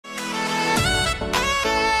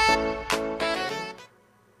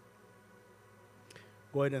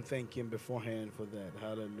Go ahead and thank Him beforehand for that.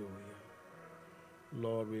 Hallelujah.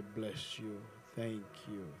 Lord, we bless you. Thank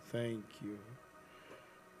you. Thank you.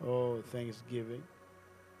 Oh, thanksgiving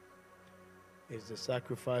is the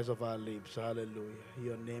sacrifice of our lips. Hallelujah.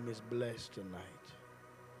 Your name is blessed tonight.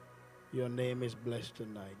 Your name is blessed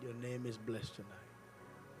tonight. Your name is blessed tonight.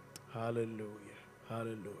 Hallelujah.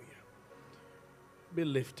 Hallelujah. Be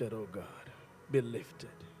lifted, oh God. Be lifted.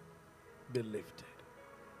 Be lifted.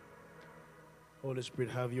 Holy Spirit,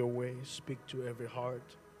 have your way. Speak to every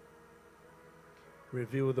heart.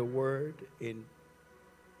 Reveal the word in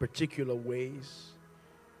particular ways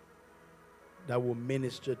that will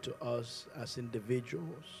minister to us as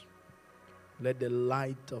individuals. Let the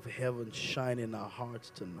light of heaven shine in our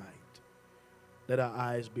hearts tonight. Let our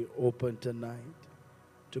eyes be open tonight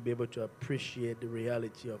to be able to appreciate the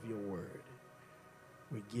reality of your word.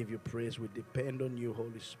 We give you praise. We depend on you,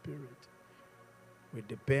 Holy Spirit. We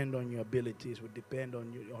depend on your abilities. We depend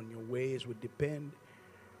on your ways. We depend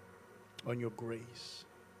on your grace.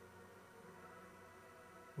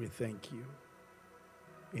 We thank you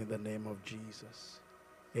in the name of Jesus.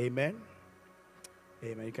 Amen.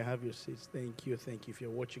 Amen. You can have your seats. Thank you. Thank you. If you're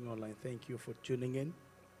watching online, thank you for tuning in.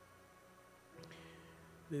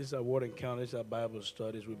 This is our Word Encounter. This is our Bible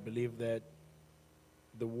studies. We believe that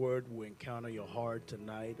the Word will encounter your heart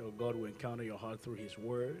tonight, or God will encounter your heart through His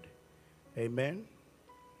Word. Amen.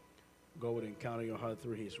 God will encounter your heart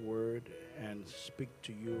through His Word and speak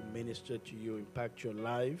to you, minister to you, impact your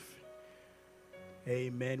life.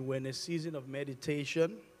 Amen. We're in a season of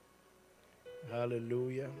meditation.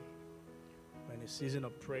 Hallelujah. We're in a season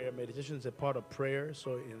of prayer. Meditation is a part of prayer.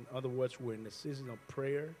 So, in other words, we're in a season of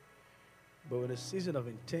prayer. But we're in a season of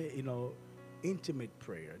intimate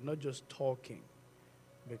prayer, not just talking.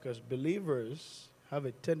 Because believers have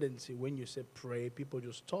a tendency, when you say pray, people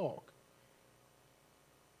just talk.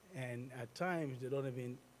 And at times, they don't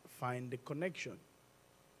even find the connection.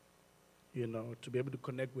 To be able to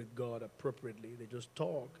connect with God appropriately, they just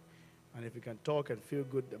talk. And if you can talk and feel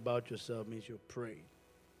good about yourself, means you pray.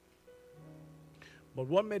 But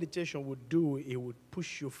what meditation would do, it would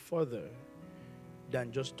push you further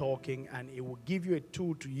than just talking, and it will give you a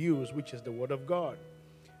tool to use, which is the Word of God.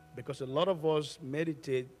 Because a lot of us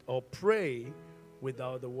meditate or pray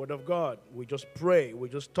without the Word of God. We just pray, we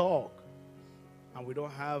just talk, and we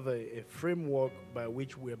don't have a framework by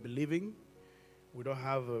which we are believing. We don't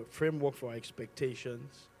have a framework for our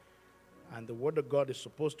expectations. And the Word of God is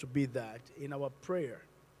supposed to be that in our prayer.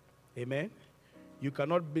 Amen? You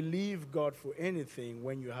cannot believe God for anything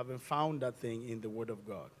when you haven't found that thing in the Word of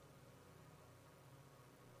God.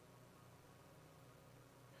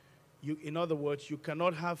 In other words, you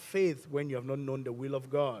cannot have faith when you have not known the will of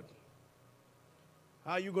God.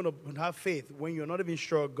 How are you going to have faith when you're not even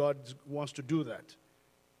sure God wants to do that?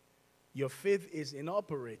 Your faith is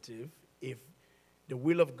inoperative if the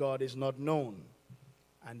will of God is not known.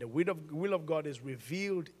 And the will of God is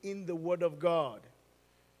revealed in the Word of God.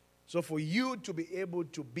 So for you to be able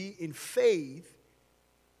to be in faith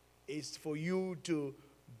is for you to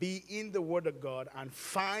be in the Word of God and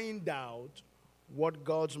find out what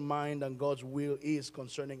God's mind and God's will is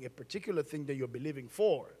concerning a particular thing that you're believing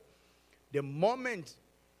for. The moment,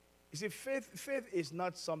 you see, faith is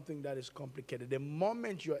not something that is complicated. The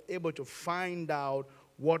moment you're able to find out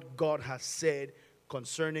what God has said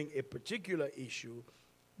concerning a particular issue,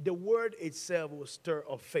 the word itself will stir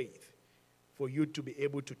up faith for you to be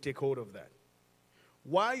able to take hold of that.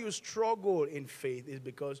 Why you struggle in faith is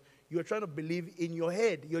because you're trying to believe in your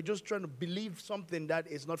head. You're just trying to believe something that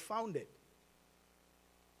is not founded.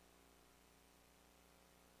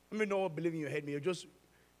 I mean, know what believing in your head means.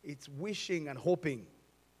 It's wishing and hoping.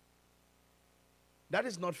 That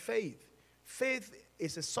is not faith. Faith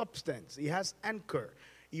is a substance. It has anchor.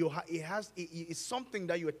 It's something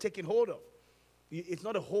that you're taking hold of. It's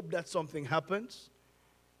not a hope that something happens.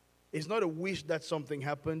 It's not a wish that something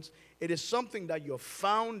happens. It is something that you've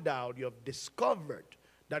found out, you've discovered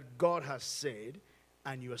that God has said,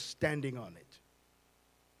 and you're standing on it.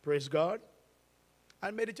 Praise God.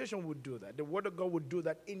 And meditation would do that. The Word of God would do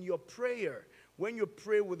that in your prayer. When you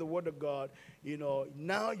pray with the Word of God,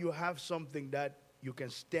 now you have something that you can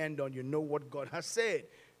stand on. You know what God has said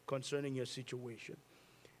concerning your situation.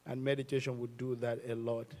 And meditation would do that a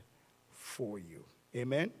lot for you.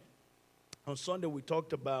 Amen? On Sunday, we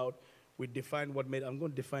defined I'm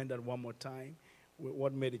going to define that one more time,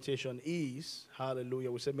 what meditation is. Hallelujah.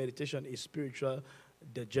 We said meditation is spiritual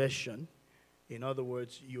digestion. In other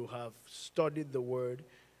words, you have studied the Word,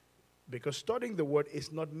 because studying the Word is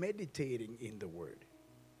not meditating in the Word.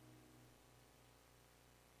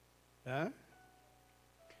 Huh?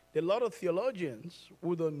 There are a lot of theologians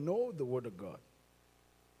who don't know the Word of God.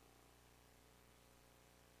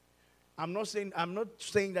 I'm not saying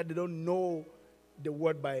that they don't know the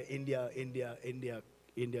word by in their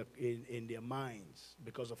minds,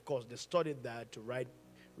 because of course they studied that to write,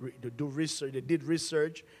 to do research. They did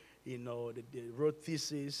research, they wrote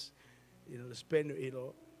thesis, they spend,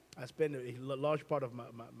 I spent a large part of my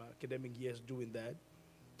academic years doing that,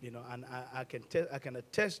 and I can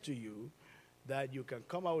attest to you that you can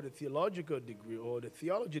come out with a theological degree or the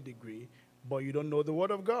theology degree, but you don't know the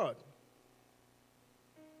Word of God.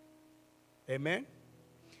 Amen?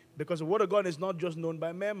 Because the Word of God is not just known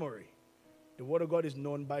by memory. The Word of God is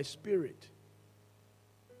known by spirit.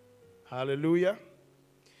 Hallelujah.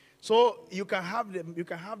 So you can have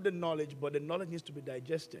the knowledge, but the knowledge needs to be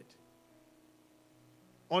digested.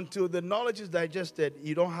 Until the knowledge is digested,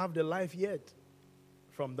 you don't have the life yet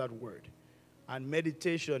from that word. And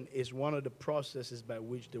meditation is one of the processes by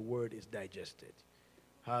which the word is digested.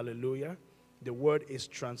 Hallelujah. The word is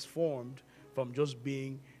transformed from just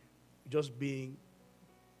being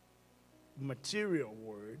material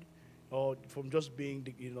word, or from just being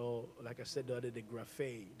like I said the other day, the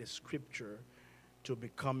graphe, the scripture, to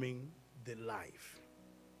becoming the life.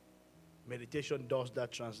 Meditation does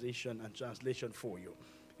that translation for you.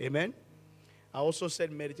 Amen. I also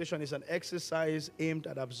said meditation is an exercise aimed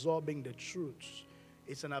at absorbing the truths.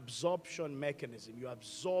 It's an absorption mechanism. You're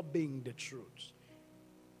absorbing the truths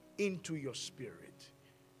into your spirit.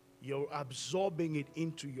 You're absorbing it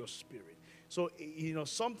into your spirit. So,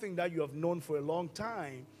 something that you have known for a long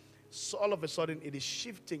time, so all of a sudden it is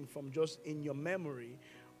shifting from just in your memory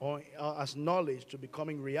or as knowledge to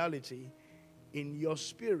becoming reality in your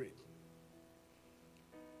spirit.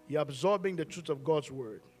 You're absorbing the truth of God's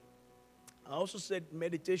word. I also said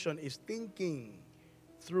meditation is thinking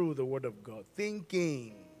through the word of God.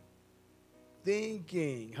 Thinking.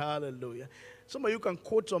 Hallelujah. Some of you can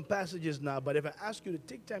quote some passages now, but if I ask you to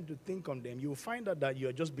take time to think on them, you will find out that you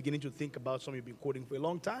are just beginning to think about something you've been quoting for a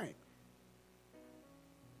long time.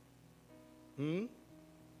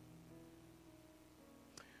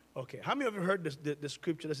 Okay, how many of you heard the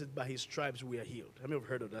scripture that says, by his stripes we are healed? How many of you have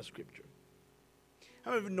heard of that scripture?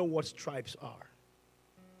 How many of you know what stripes are?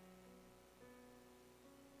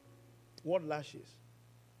 What lashes?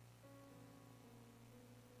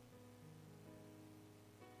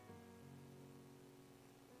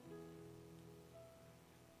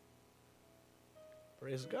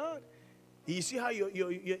 Praise God. You see how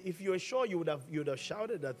if you were sure you would have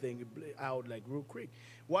shouted that thing out like real quick.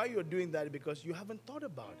 Why you're doing that? Because you haven't thought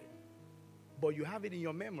about it, but you have it in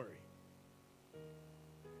your memory.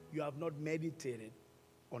 You have not meditated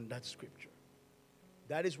on that scripture.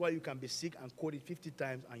 That is why you can be sick and quote it 50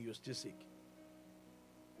 times and you're still sick.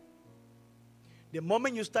 The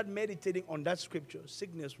moment you start meditating on that scripture,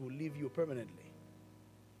 sickness will leave you permanently.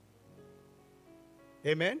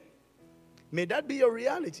 Amen? May that be your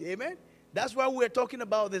reality. Amen? That's why we're talking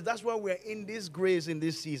about this. That's why we're in this grace in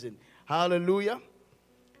this season. Hallelujah.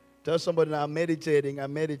 Tell somebody now, I'm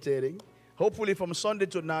meditating. Hopefully from Sunday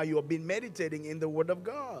to now, you have been meditating in the Word of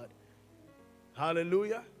God.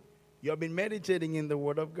 Hallelujah. You have been meditating in the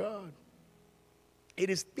Word of God. It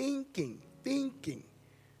is thinking,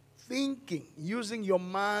 using your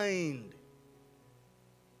mind.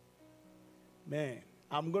 Man,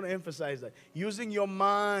 I'm going to emphasize that. Using your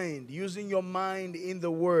mind in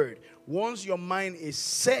the Word. Once your mind is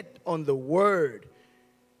set on the Word,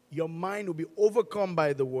 your mind will be overcome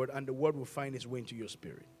by the Word, and the Word will find its way into your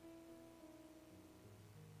spirit.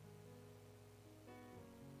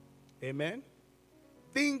 Amen?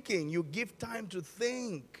 Thinking, you give time to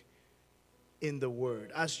think in the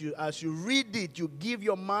Word. As you read it, you give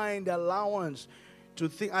your mind allowance to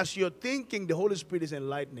think. As you're thinking, the Holy Spirit is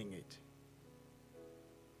enlightening it.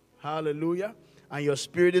 Hallelujah. And your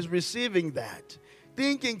spirit is receiving that.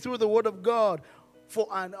 Thinking through the Word of God so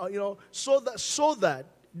that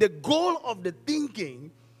the goal of the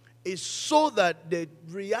thinking is so that the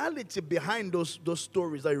reality behind those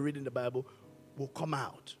stories that you read in the Bible will come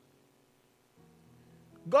out.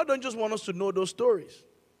 God don't just want us to know those stories.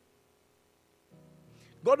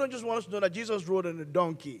 God don't just want us to know that Jesus rode on a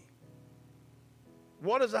donkey.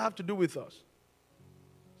 What does that have to do with us?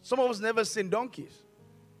 Some of us never seen donkeys.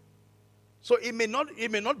 So it may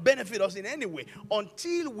not benefit us in any way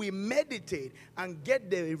until we meditate and get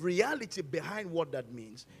the reality behind what that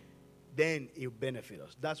means. Then it will benefit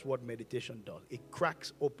us. That's what meditation does. It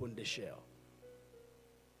cracks open the shell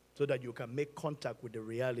so that you can make contact with the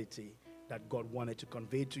reality that God wanted to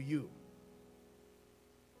convey to you.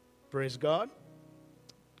 Praise God.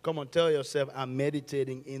 Come on, tell yourself, I'm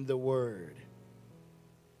meditating in the Word.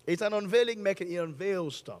 It's an unveiling mechanism. It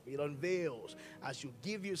unveils stuff. It unveils as you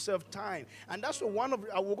give yourself time. And that's what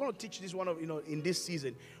we're going to teach this in this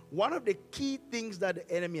season. One of the key things that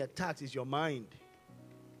the enemy attacks is your mind.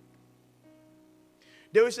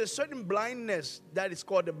 There is a certain blindness that is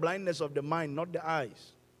called the blindness of the mind, not the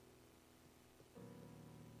eyes.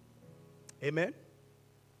 Amen?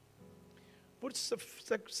 Put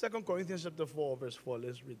 2 Corinthians chapter 4, verse 4.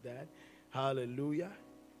 Let's read that. Hallelujah.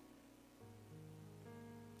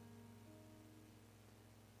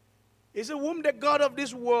 It's a whom the God of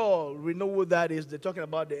this world, we know what that is. They're talking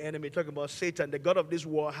about the enemy, talking about Satan. The God of this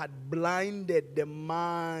world had blinded the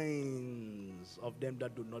minds of them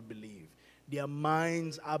that do not believe. Their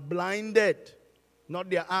minds are blinded. Not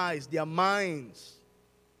their eyes, their minds.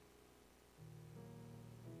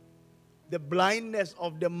 The blindness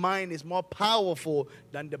of the mind is more powerful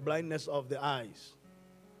than the blindness of the eyes.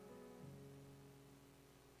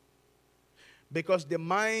 Because the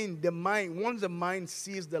mind, once the mind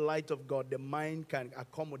sees the light of God, the mind can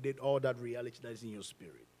accommodate all that reality that is in your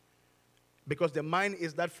spirit. Because the mind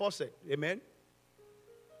is that faucet. Amen?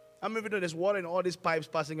 I mean, there's water in all these pipes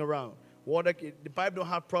passing around. Water, the pipe don't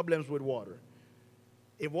have problems with water.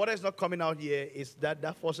 If water is not coming out here, it's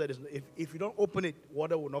that faucet is. If you don't open it,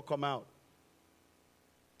 water will not come out.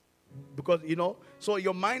 Because, so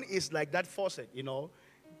your mind is like that faucet,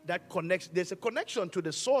 that connects. There's a connection to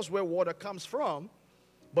the source where water comes from,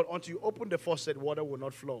 but until you open the faucet, water will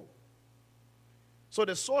not flow. So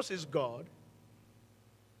the source is God.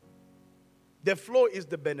 The flow is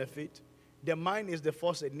the benefit. The mind is the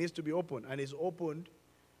faucet. It needs to be opened, and it's opened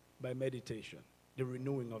by meditation, the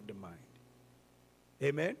renewing of the mind.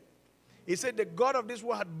 Amen? He said the God of this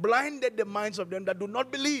world had blinded the minds of them that do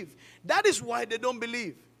not believe. That is why they don't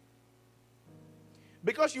believe.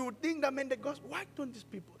 Because you would think that, man, the gospel, why don't these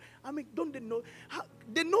people, don't they know?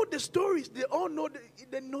 They know the stories. They all know,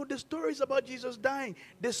 they know the stories about Jesus dying.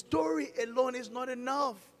 The story alone is not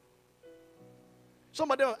enough. Some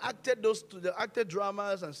of them acted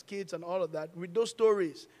dramas and skits and all of that with those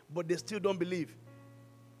stories, but they still don't believe.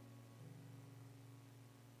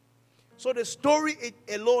 So the story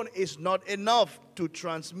alone is not enough to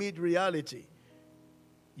transmit reality.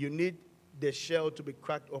 You need the shell to be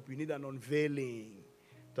cracked up. You need an unveiling.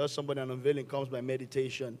 Tell somebody an unveiling comes by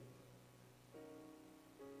meditation.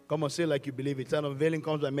 Come on, say like you believe it. An unveiling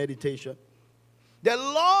comes by meditation. There are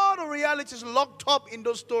a lot of realities locked up in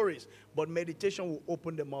those stories, but meditation will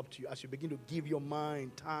open them up to you as you begin to give your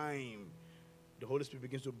mind time. The Holy Spirit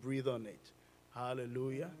begins to breathe on it.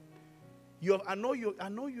 Hallelujah. I know you're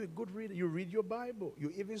a good reader. You read your Bible.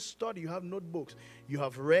 You even study. You have notebooks. You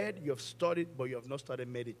have read, you have studied, but you have not started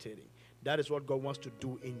meditating. That is what God wants to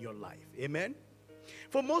do in your life. Amen?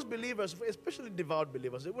 For most believers, especially devout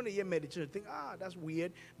believers, when they hear meditation, they think, that's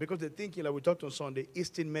weird, because they're thinking, like we talked on Sunday,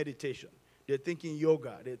 Eastern meditation. They're thinking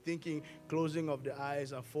yoga. They're thinking closing of the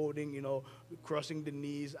eyes and folding, crossing the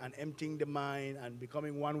knees and emptying the mind and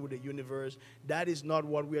becoming one with the universe. That is not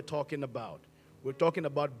what we're talking about. We're talking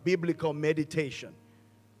about biblical meditation.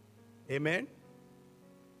 Amen?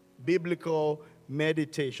 Biblical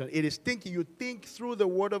meditation. It is thinking. You think through the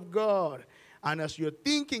Word of God. And as you're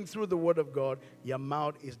thinking through the Word of God, your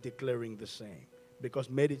mouth is declaring the same. Because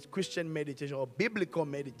Christian meditation or biblical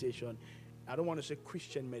meditation, I don't want to say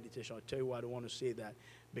Christian meditation. I'll tell you why I don't want to say that.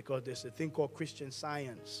 Because there's a thing called Christian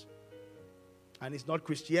Science. And it's not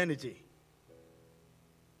Christianity.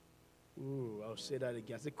 Ooh, I'll say that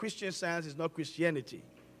again. The Christian Science is not Christianity.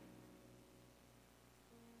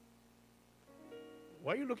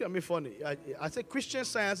 Why are you looking at me funny? I said Christian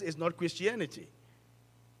Science is not Christianity.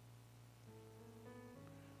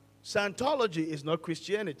 Scientology is not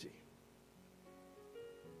Christianity.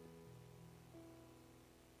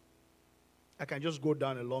 I can just go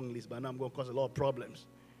down a long list, but now I'm going to cause a lot of problems.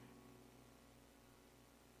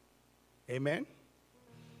 Amen?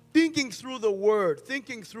 Thinking through the word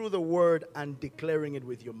and declaring it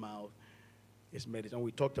with your mouth is meditation. And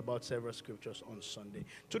we talked about several scriptures on Sunday.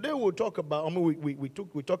 Today we'll talk about,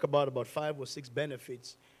 we talk about 5 or 6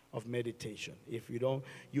 benefits of meditation. If you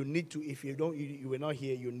were not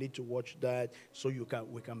here, you need to watch that so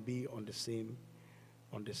we can be on the same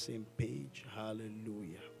page.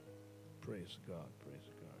 Hallelujah. Praise God. Praise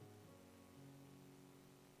God.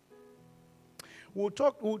 We'll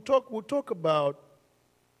talk about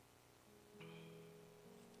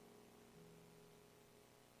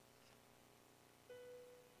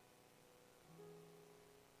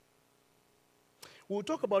I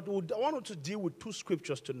want to deal with 2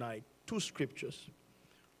 scriptures tonight. 2 scriptures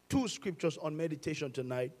on meditation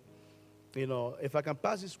tonight. If I can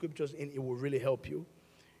pass these scriptures in, it will really help you.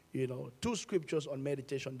 two scriptures on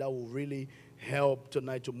meditation that will really help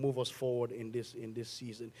tonight to move us forward in this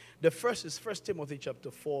season. The first is 1 Timothy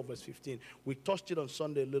chapter 4, verse 15. We touched it on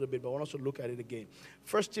Sunday a little bit, but I want us to look at it again.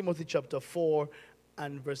 1 Timothy chapter 4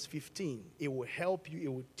 and verse 15. It will help you.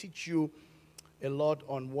 It will teach you a lot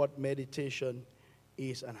on what meditation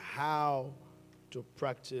is and how to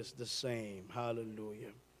practice the same.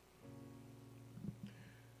 Hallelujah.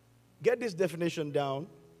 Get this definition down.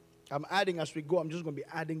 I'm adding as we go. I'm just going to be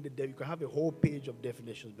adding you can have a whole page of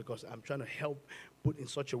definitions because I'm trying to help put in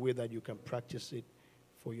such a way that you can practice it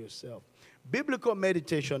for yourself. Biblical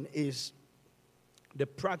meditation is the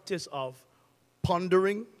practice of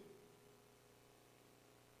pondering,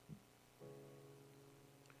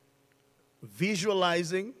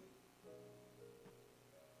 visualizing,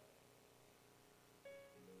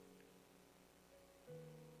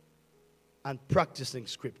 and practicing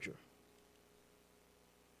Scripture.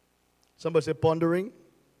 Somebody say pondering,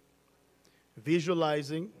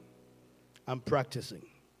 visualizing, and practicing.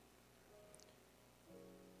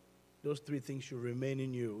 Those three things should remain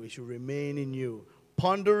in you. It should remain in you.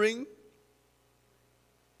 Pondering,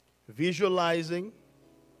 visualizing,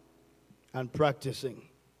 and practicing.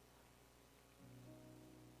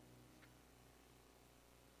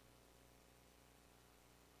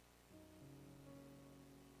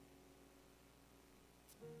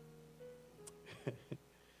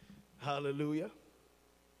 Hallelujah.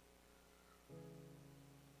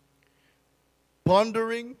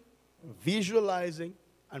 Pondering, visualizing,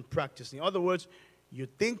 and practicing. In other words, you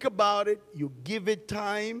think about it, you give it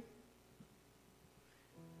time.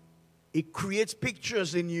 It creates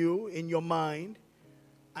pictures in you, in your mind,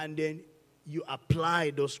 and then you apply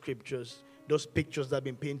those scriptures, those pictures that have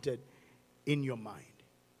been painted in your mind.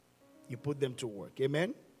 You put them to work.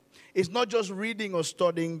 Amen? It's not just reading or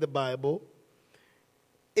studying the Bible.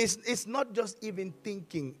 It's not just even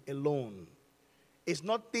thinking alone. It's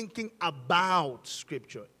not thinking about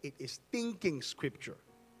Scripture. It is thinking Scripture.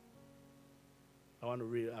 I want to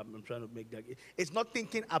read. I'm trying to make that. It's not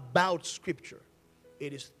thinking about Scripture.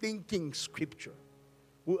 It is thinking Scripture.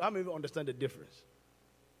 How many of you understand the difference?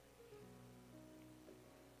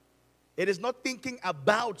 It is not thinking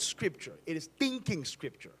about Scripture. It is thinking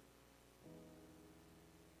Scripture.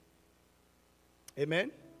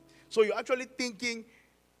 Amen? So you're actually thinking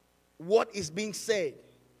what is being said,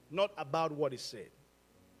 not about what is said.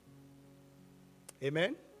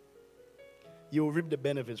 Amen? You will reap the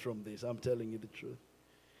benefits from this. I'm telling you the truth.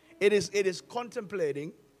 It is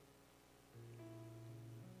contemplating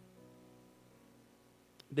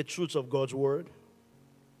the truths of God's word.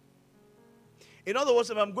 In other words,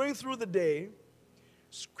 if I'm going through the day,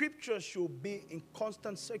 Scripture should be in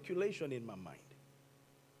constant circulation in my mind.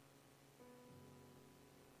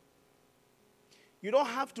 You don't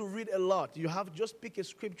have to read a lot. You have to just pick a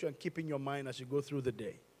scripture and keep in your mind as you go through the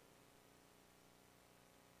day.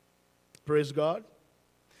 Praise God.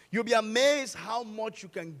 You'll be amazed how much you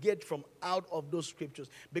can get from out of those scriptures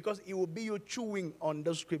because it will be you chewing on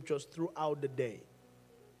those scriptures throughout the day.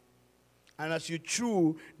 And as you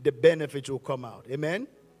chew, the benefits will come out. Amen?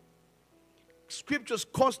 Scriptures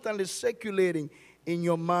constantly circulating in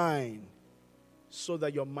your mind so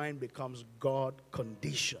that your mind becomes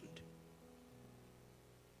God-conditioned.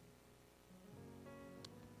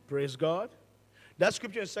 Praise God. That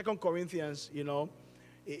scripture in 2 Corinthians,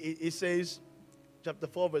 it says, chapter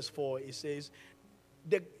 4, verse 4, it says,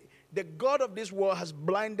 the God of this world has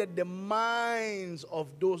blinded the minds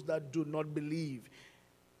of those that do not believe.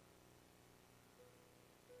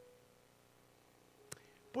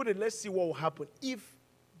 Put it, let's see what will happen if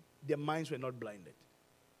their minds were not blinded.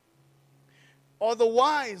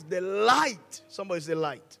 Otherwise, the light, somebody say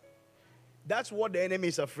light, that's what the enemy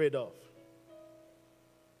is afraid of.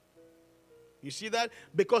 You see that?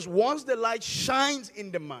 Because once the light shines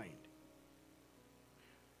in the mind,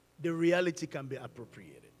 the reality can be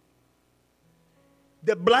appropriated.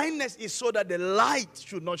 The blindness is so that the light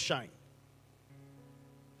should not shine.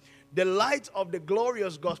 The light of the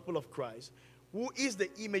glorious gospel of Christ, who is the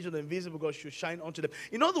image of the invisible God, should shine onto them.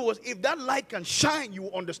 In other words, if that light can shine, you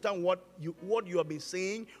will understand what you have been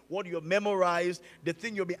saying, what you have memorized, the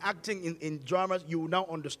thing you'll be acting in dramas, you will now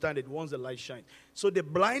understand it once the light shines. So the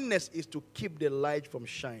blindness is to keep the light from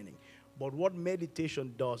shining. But what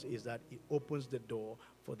meditation does is that it opens the door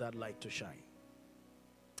for that light to shine.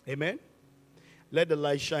 Amen? Let the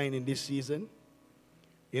light shine in this season.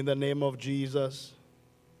 In the name of Jesus.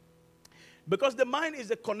 Because the mind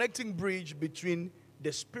is a connecting bridge between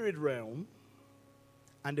the spirit realm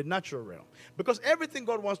and the natural realm. Because everything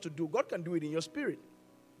God wants to do, God can do it in your spirit.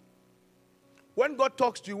 When God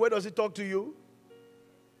talks to you, where does He talk to you?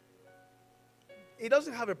 He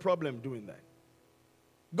doesn't have a problem doing that.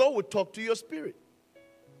 God will talk to your spirit.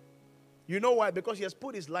 You know why? Because he has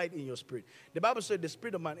put his light in your spirit. The Bible said the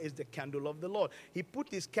spirit of man is the candle of the Lord. He put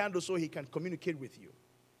his candle so he can communicate with you.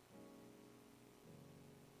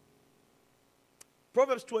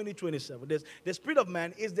 Proverbs 20:27. The spirit of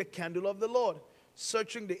man is the candle of the Lord,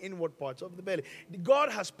 searching the inward parts of the belly.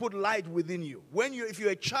 God has put light within you. If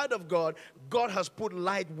you're a child of God, God has put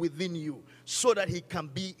light within you so that he can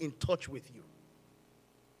be in touch with you.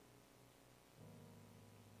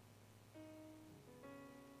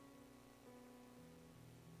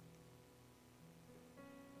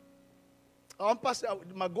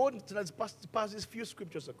 My goal tonight is to pass these few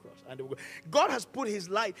scriptures across. And God has put his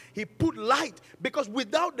light. He put light, because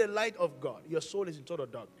without the light of God, your soul is in total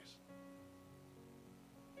darkness.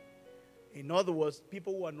 In other words,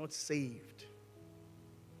 people who are not saved,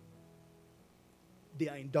 they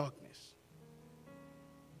are in darkness.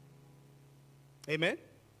 Amen?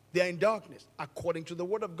 They are in darkness according to the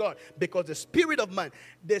word of God, because the spirit of man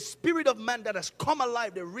that has come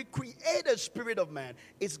alive, the recreated spirit of man,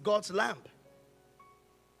 is God's lamp.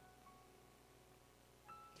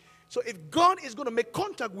 So if God is going to make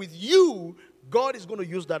contact with you, God is going to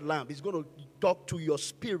use that lamp. He's going to talk to your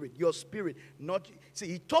spirit.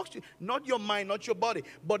 He talks to you, not your mind, not your body.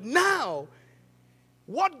 But now,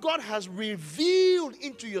 what God has revealed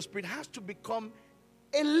into your spirit has to become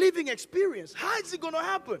a living experience. How is it going to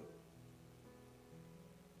happen?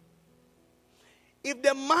 If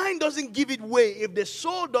the mind doesn't give it way, if the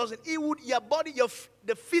soul doesn't, your body,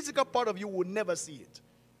 the physical part of you will never see it.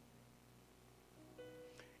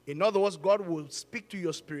 In other words, God will speak to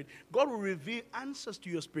your spirit. God will reveal answers to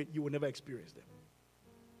your spirit. You will never experience them.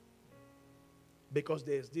 Because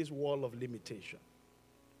there's this wall of limitation,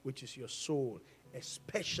 which is your soul,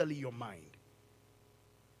 especially your mind.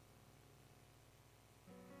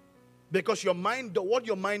 Because your mind, what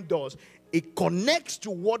your mind does, it connects to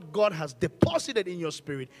what God has deposited in your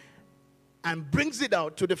spirit and brings it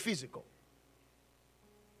out to the physical.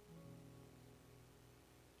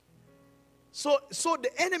 So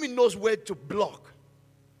the enemy knows where to block.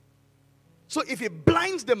 So if he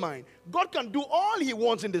blinds the mind, God can do all he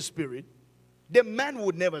wants in the spirit. The man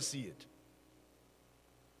would never see it.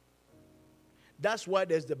 That's why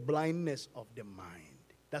there's the blindness of the mind.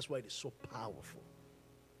 That's why it is so powerful.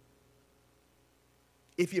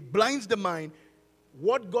 If he blinds the mind,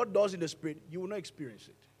 what God does in the spirit, you will not experience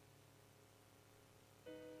it.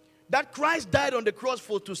 That Christ died on the cross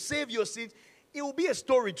to save your sins, it will be a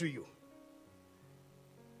story to you.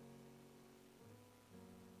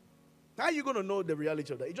 How are you going to know the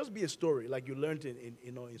reality of that? It just be a story like you learned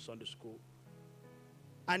in Sunday school.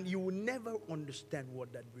 And you will never understand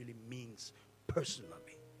what that really means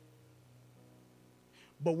personally.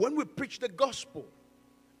 But when we preach the gospel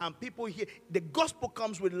and people hear, the gospel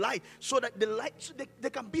comes with light, so that the light, so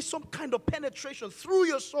there can be some kind of penetration through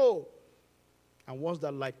your soul. And once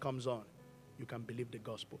that light comes on, you can believe the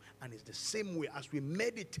gospel. And it's the same way as we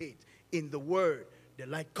meditate in the word. The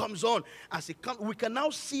light comes on. As it comes, we can now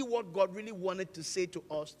see what God really wanted to say to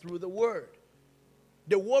us through the word.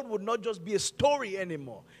 The word would not just be a story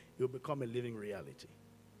anymore. It will become a living reality.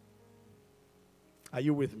 Are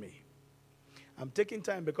you with me? I'm taking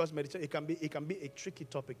time because meditation, it can be a tricky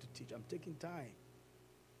topic to teach. I'm taking time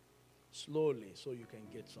slowly so you can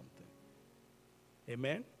get something.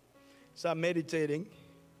 Amen? So I'm meditating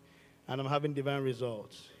and I'm having divine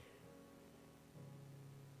results.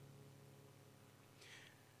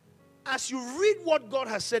 As you read what God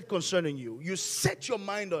has said concerning you, you set your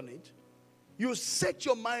mind on it. You set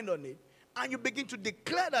your mind on it, and you begin to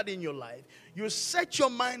declare that in your life. You set your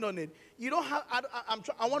mind on it. You don't have.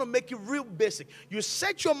 I want to make it real basic. You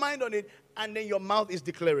set your mind on it, and then your mouth is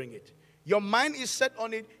declaring it. Your mind is set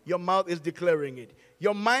on it. Your mouth is declaring it.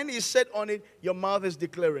 Your mind is set on it. Your mouth is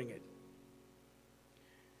declaring it.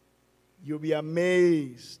 You'll be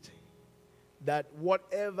amazed that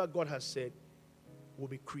whatever God has said will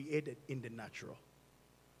be created in the natural.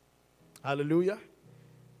 Hallelujah.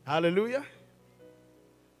 Hallelujah.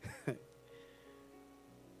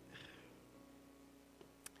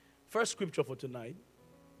 First scripture for tonight,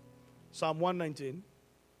 Psalm 119.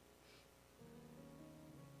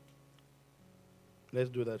 Let's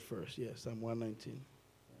do that first. Yes, Psalm 119.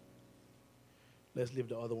 Let's leave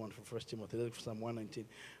the other one for 1 Timothy. Let's Psalm 119.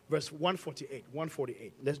 Verse 148.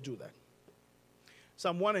 148. Let's do that.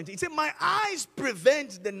 Psalm 119. It said, my eyes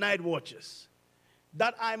prevent the night watches,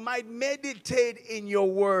 that I might meditate in your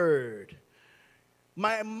word.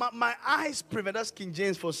 My eyes prevent, that's King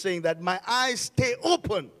James for saying that my eyes stay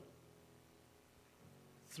open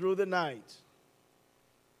through the night.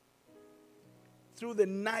 Through the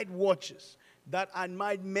night watches. that I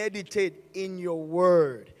might meditate in your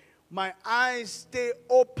word. My eyes stay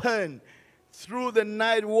open through the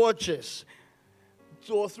night watches,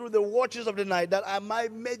 so through the watches of the night, that I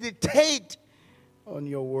might meditate on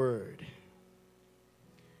your word.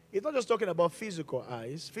 It's not just talking about physical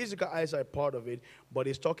eyes. Physical eyes are part of it, but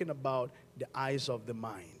it's talking about the eyes of the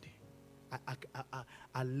mind.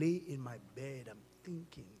 I lay in my bed, I'm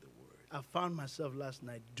thinking the word. I found myself last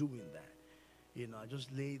night doing that. I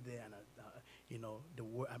just lay there and, the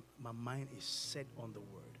word. My mind is set on the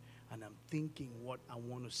word, and I'm thinking what I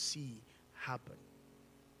want to see happen.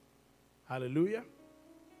 Hallelujah.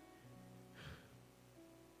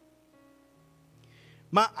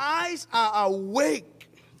 My eyes are awake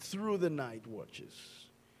through the night watches.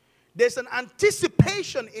 There's an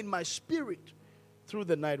anticipation in my spirit through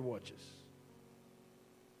the night watches.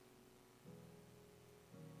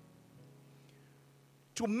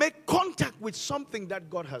 To make contact with something that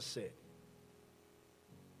God has said.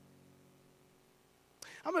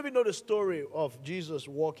 How many of you know the story of Jesus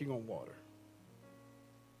walking on water?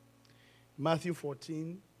 Matthew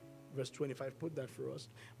 14, verse 25. Put that for us.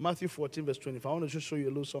 Matthew 14, verse 25. I want to just show you a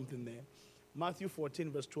little something there. Matthew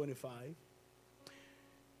 14, verse 25.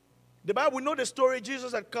 The Bible, we know the story.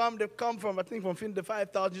 Jesus had come. They've come from, I think, from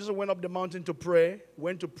 5,000. Jesus went up the mountain to pray.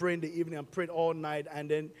 Went to pray in the evening and prayed all night. And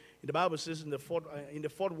then the Bible says in the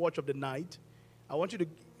fourth watch of the night, I want you to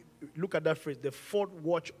look at that phrase, the fourth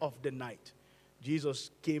watch of the night. Jesus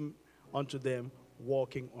came unto them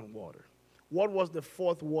walking on water. What was the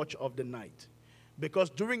fourth watch of the night? Because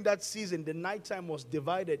during that season, the nighttime was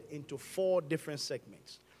divided into 4 different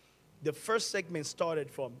segments. The first segment started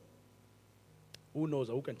from, who knows,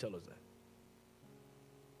 who can tell us that?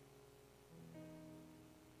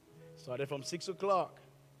 Started from 6 o'clock.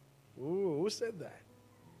 Ooh, who said that?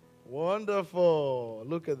 Wonderful.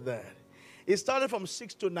 Look at that. It started from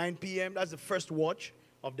 6 to 9 p.m. That's the first watch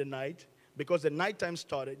of the night. Because the nighttime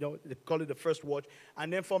started, they call it the first watch.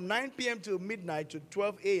 And then from 9 p.m. to midnight to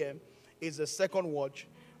 12 a.m. is the second watch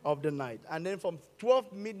of the night. And then from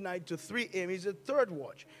 12 midnight to 3 a.m. is the third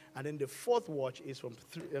watch. And then the fourth watch is from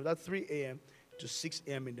 3 a.m. to 6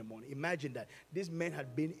 a.m. in the morning. Imagine that. These men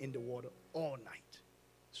had been in the water all night,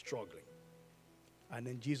 struggling. And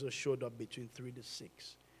then Jesus showed up between 3 to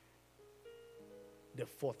 6. The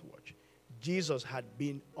fourth watch. Jesus had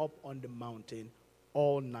been up on the mountain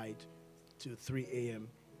all night to 3 a.m.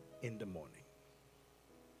 in the morning.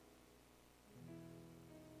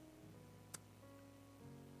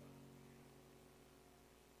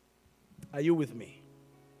 Are you with me?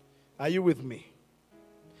 Are you with me?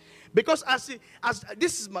 Because as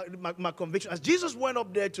this is my conviction, as Jesus went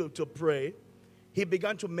up there to pray, he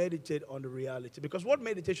began to meditate on the reality. Because what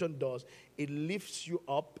meditation does, it lifts you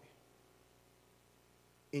up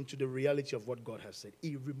into the reality of what God has said.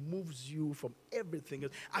 It removes you from everything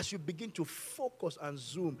else. As you begin to focus and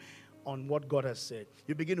zoom on what God has said,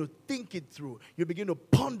 you begin to think it through. You begin to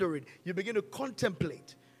ponder it. You begin to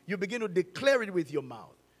contemplate. You begin to declare it with your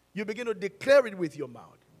mouth. You begin to declare it with your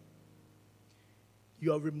mouth.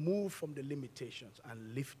 You are removed from the limitations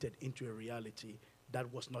and lifted into a reality that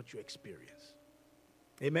was not your experience.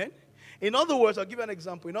 Amen? In other words, I'll give you an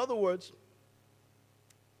example. In other words,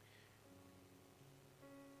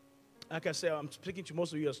 like I say, I'm speaking to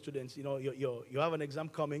most of your students. You have an exam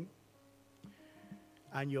coming,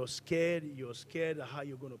 and you're scared. You're scared of how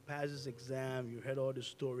you're going to pass this exam. You heard all the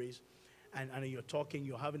stories, and you're talking.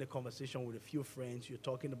 You're having a conversation with a few friends. You're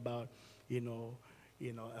talking about, the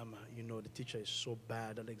teacher is so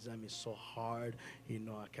bad. That exam is so hard.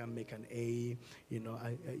 I can't make an A.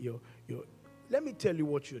 Let me tell you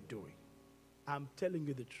what you're doing. I'm telling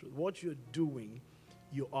you the truth. What you're doing,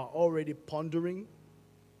 you are already pondering.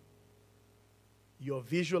 You're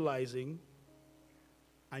visualizing,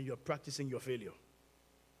 and you're practicing your failure.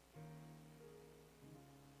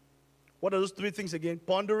 What are those 3 things again?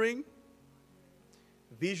 Pondering,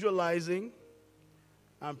 visualizing,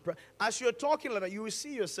 and as you're talking like that, you will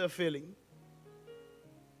see yourself failing.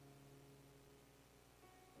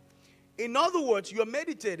 In other words, you're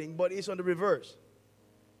meditating, but it's on the reverse.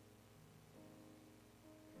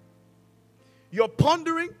 You're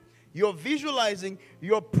pondering, you're visualizing,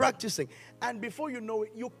 you're practicing. And before you know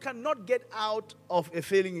it, you cannot get out of a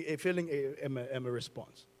failing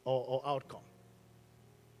response or outcome.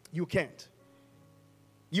 You can't.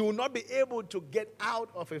 You will not be able to get out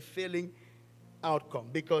of a failing outcome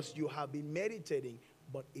because you have been meditating,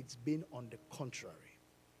 but it's been on the contrary.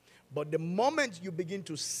 But the moment you begin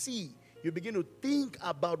to see, you begin to think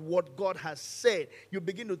about what God has said, you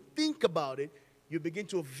begin to think about it, you begin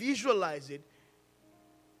to visualize it,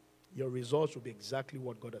 your results will be exactly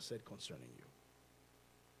what God has said concerning you.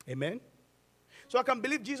 Amen? So I can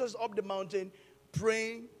believe Jesus up the mountain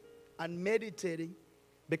praying and meditating,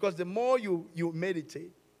 because the more you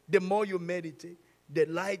meditate, the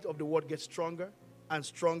light of the word gets stronger and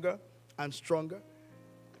stronger and stronger.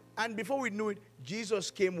 And before we knew it,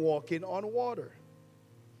 Jesus came walking on water.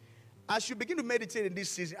 As you begin to meditate in this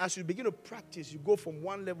season, as you begin to practice, you go from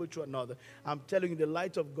one level to another. I'm telling you, the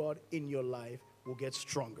light of God in your life will get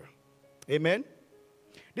stronger. Amen?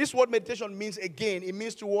 This word meditation means, again, it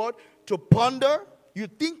means to what? To ponder. You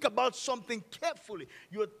think about something carefully.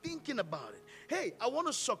 You're thinking about it. Hey, I want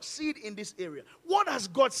to succeed in this area. What has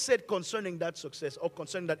God said concerning that success or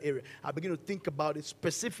concerning that area? I begin to think about it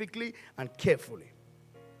specifically and carefully.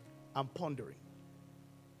 I'm pondering.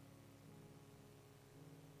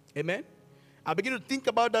 Amen? I begin to think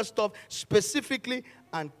about that stuff specifically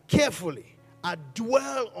and carefully. I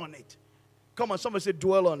dwell on it. Come on, somebody say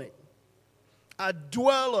dwell on it. I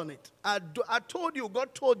dwell on it. I told you,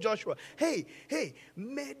 God told Joshua, hey,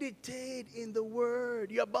 meditate in the word.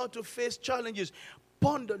 You're about to face challenges.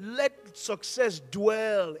 Ponder, let success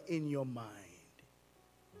dwell in your mind.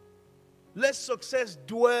 Let success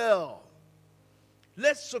dwell.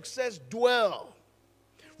 Let success dwell.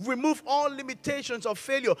 Remove all limitations of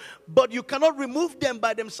failure, but you cannot remove them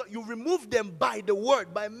by themselves. You remove them by the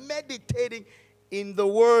word, by meditating in the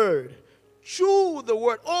word. Chew the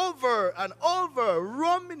word over and over.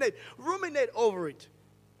 Ruminate over it.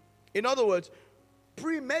 In other words,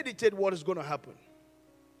 premeditate what is going to happen.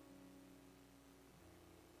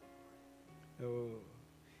 Oh.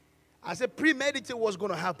 I said premeditate what's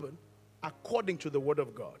going to happen according to the word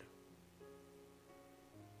of God.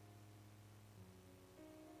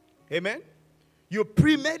 Amen? You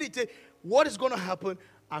premeditate what is going to happen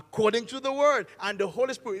according to the word. And the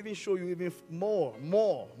Holy Spirit will even show you even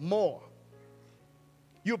more.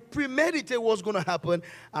 You premeditate what's going to happen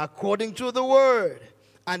according to the word.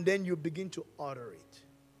 And then you begin to utter it.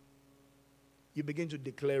 You begin to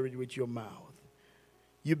declare it with your mouth.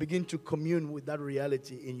 You begin to commune with that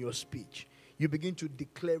reality in your speech. You begin to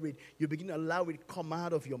declare it. You begin to allow it to come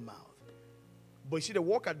out of your mouth. But you see, the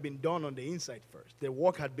work had been done on the inside first. The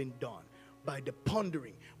work had been done by the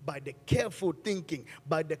pondering, by the careful thinking,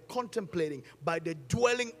 by the contemplating, by the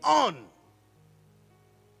dwelling on.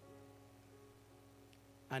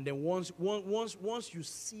 And then once you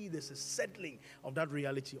see there's a settling of that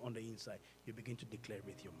reality on the inside, you begin to declare it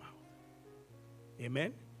with your mouth.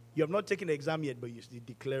 Amen? You have not taken the exam yet, but you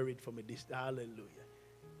declare it from a distance. Hallelujah.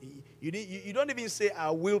 You don't even say, I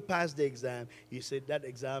will pass the exam. You say, that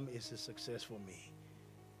exam is a success for me.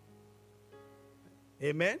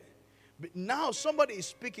 Amen? But now somebody is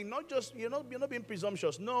speaking, not just, you're not being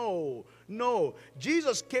presumptuous. No.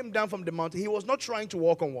 Jesus came down from the mountain. He was not trying to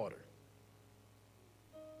walk on water.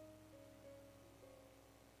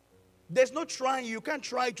 There's no trying. You can't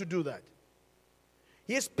try to do that.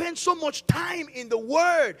 He spent so much time in the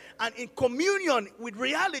Word and in communion with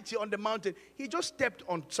reality on the mountain. He just stepped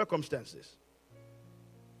on circumstances.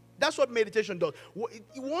 That's what meditation does.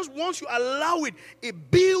 Once you allow it,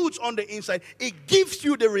 it builds on the inside. It gives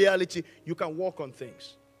you the reality. You can walk on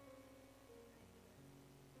things.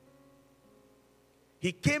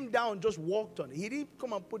 He came down, just walked on it. He didn't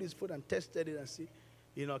come and put his foot and tested it and see,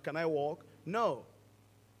 can I walk? No.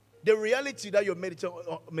 The reality that you're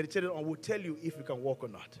meditating on will tell you if you can walk or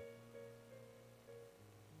not.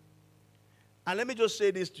 And let me just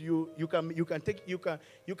say this to you: you can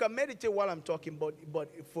meditate while I'm talking,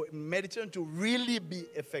 but for meditation to really be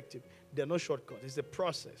effective, there are no shortcuts. It's a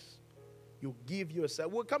process. You give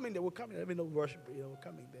yourself. We're coming there. Let me know worship. We're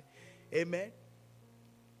coming there. Amen.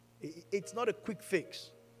 It's not a quick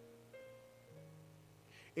fix.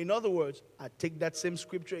 In other words, I take that same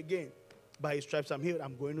scripture again. By his stripes I'm healed.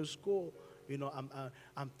 I'm going to school.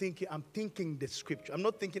 I'm thinking the scripture. I'm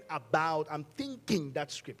not thinking about. I'm thinking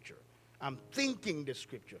that scripture. I'm thinking the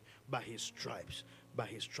scripture. By his stripes. By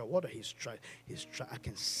his stripes. What are his stripes? His stripes. I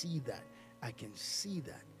can see that. I can see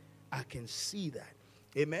that. I can see that.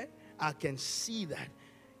 Amen. I can see that.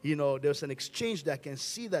 There's an exchange that I can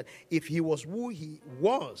see that if he was who he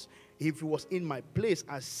was, if he was in my place,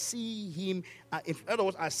 I see him. In other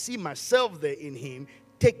words, I see myself there in him,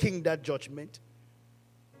 taking that judgment.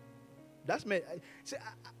 That's me.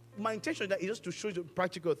 My intention is just to show you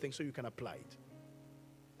practical things so you can apply it.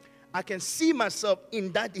 I can see myself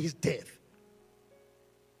in that his death.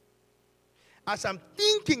 As I'm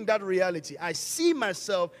thinking that reality, I see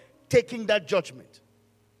myself taking that judgment.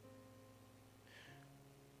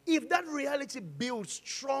 If that reality builds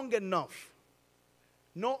strong enough,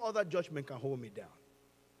 no other judgment can hold me down.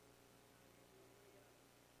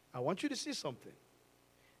 I want you to see something.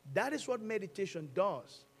 That is what meditation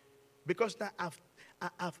does. Because now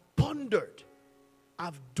I've pondered.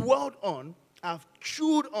 I've dwelled on, I've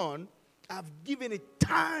chewed on, I've given it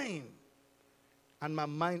time, and my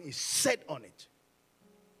mind is set on it.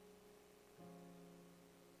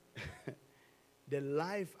 The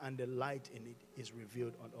life and the light in it is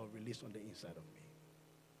revealed on or released on the inside of me.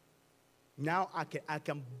 Now I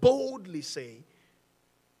can boldly say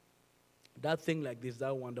that thing like this,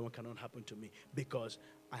 that one cannot happen to me because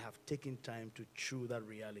I have taken time to chew that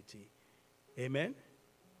reality. Amen?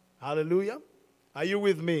 Hallelujah. Are you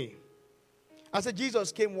with me? I said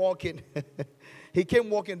Jesus came walking. He came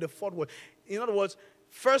walking the fourth watch. In other words,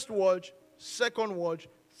 first watch, second watch,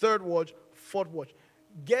 third watch, fourth watch.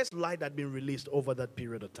 Guess light had been released over that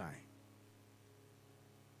period of time.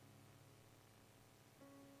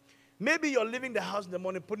 Maybe you're leaving the house in the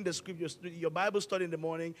morning, putting the scripture, your Bible study in the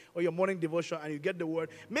morning, or your morning devotion, and you get the word.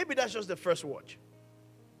 Maybe that's just the first watch.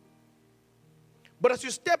 But as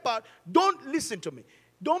you step out, don't listen to me.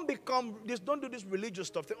 Don't do this religious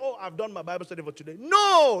stuff. Say, oh, I've done my Bible study for today.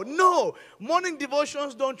 No. Morning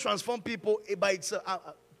devotions don't transform people by itself.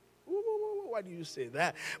 Why do you say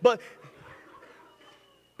that? But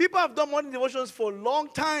people have done morning devotions for a long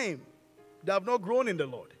time. They have not grown in the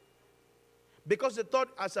Lord. Because they thought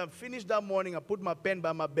as I finished that morning, I put my pen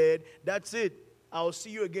by my bed, that's it. I'll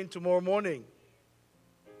see you again tomorrow morning.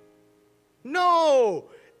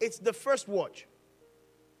 No, it's the first watch.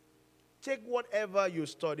 Take whatever you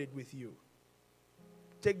studied with you.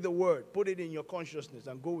 Take the word, put it in your consciousness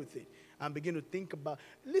and go with it. And begin to think about,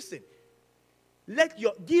 listen,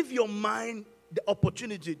 give your mind the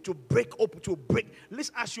opportunity to break.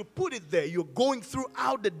 Listen, as you put it there, you're going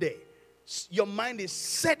throughout the day. Your mind is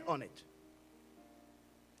set on it.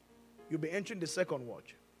 You'll be entering the second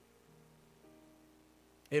watch.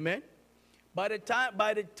 Amen? By the time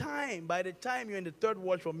you're in the third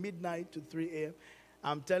watch from midnight to 3 a.m.,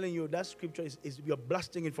 I'm telling you, that scripture is you're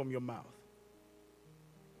blasting it from your mouth.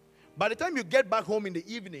 By the time you get back home in the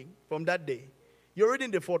evening from that day, you're already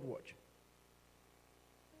in the fourth watch.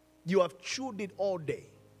 You have chewed it all day.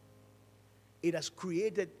 It has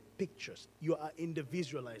created pictures. You are in the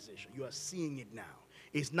visualization. You are seeing it now.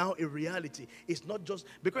 It's now a reality. It's not just,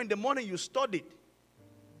 because in the morning you studied.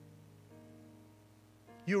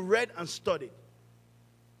 You read and studied.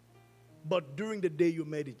 But during the day you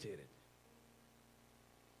meditated.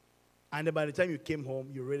 And then by the time you came home,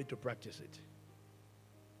 you're ready to practice it.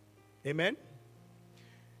 Amen?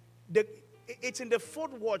 It's in the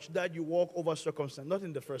fourth watch that you walk over circumstance, not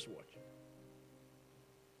in the first watch.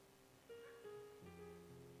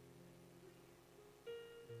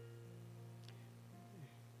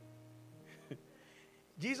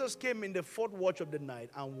 Jesus came in the fourth watch of the night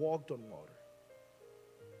and walked on water.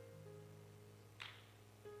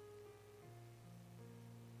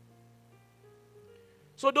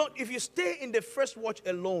 So if you stay in the first watch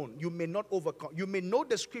alone, you may not overcome. You may know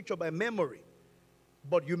the scripture by memory,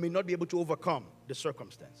 but you may not be able to overcome the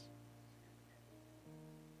circumstance.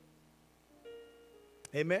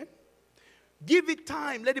 Amen? Give it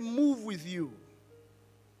time. Let it move with you.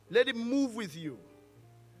 Let it move with you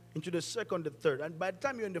into the second, the third. And by the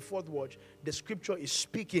time you're in the fourth watch, the scripture is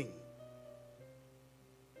speaking.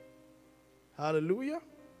 Hallelujah.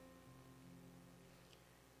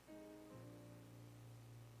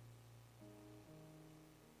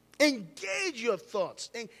 Engage your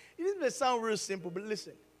thoughts. And it may sound real simple, but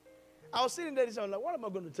listen. I was sitting there and I'm like, what am I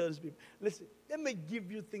going to tell these people? Listen, let me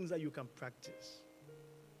give you things that you can practice.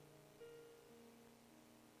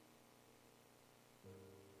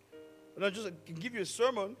 And I just can give you a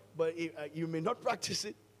sermon, but you may not practice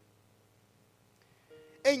it.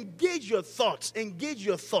 Engage your thoughts. Engage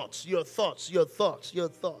your thoughts. Your thoughts. Your thoughts. Your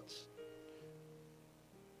thoughts.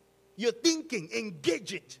 Your thinking.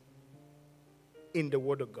 Engage it in the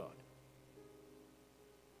Word of God.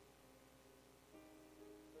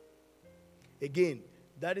 Again,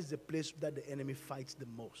 that is the place that the enemy fights the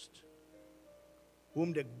most.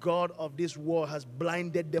 Whom the God of this world has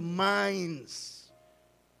blinded the minds.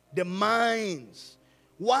 The minds.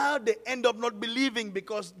 While they end up not believing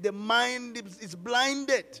because the mind is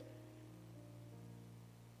blinded.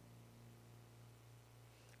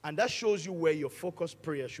 And that shows you where your focused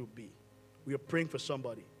prayer should be. We are praying for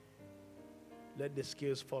somebody. Let the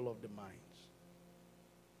scales fall off the minds.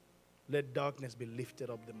 Let darkness be lifted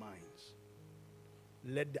up the minds.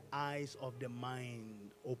 Let the eyes of the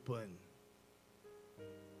mind open.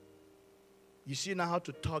 You see now how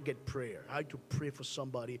to target prayer, how to pray for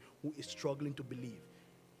somebody who is struggling to believe.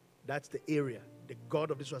 That's the area. The God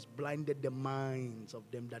of this has blinded the minds of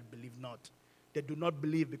them that believe not. They do not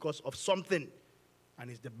believe because of something, and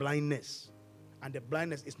it's the blindness. And the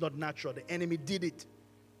blindness is not natural. The enemy did it.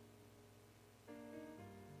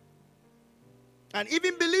 And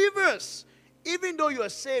even believers, even though you are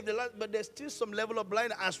saved, but there's still some level of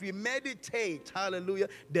blindness. As we meditate, hallelujah,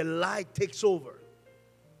 the light takes over.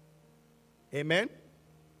 Amen.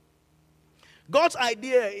 God's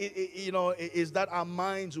idea, is that our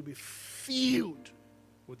minds will be filled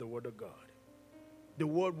with the Word of God. The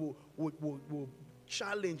Word will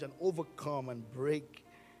challenge and overcome and break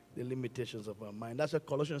the limitations of our mind. That's what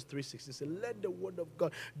Colossians 3:16 says. Let the Word of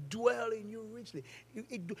God dwell in you richly.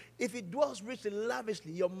 If it dwells richly,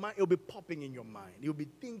 lavishly, your mind, it'll be popping in your mind. You'll be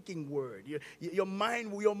thinking Word. Your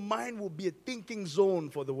mind will be a thinking zone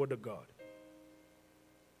for the Word of God.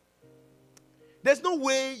 There's no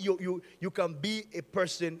way you can be a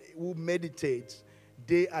person who meditates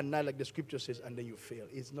day and night like the scripture says and then you fail.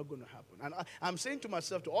 It's not going to happen. And I'm saying to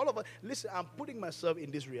myself, to all of us, listen, I'm putting myself in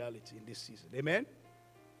this reality in this season. Amen?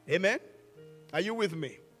 Amen? Are you with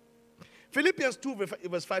me? Philippians 2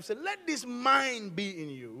 verse 5 says, let this mind be in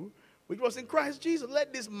you, which was in Christ Jesus.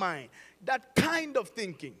 Let this mind, that kind of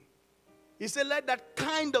thinking. He said, let that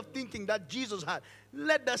kind of thinking that Jesus had,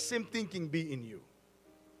 let that same thinking be in you.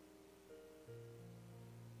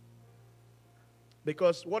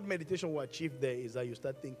 Because what meditation will achieve there is that you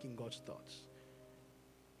start thinking God's thoughts.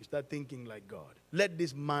 You start thinking like God. Let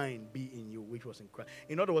this mind be in you, which was in Christ.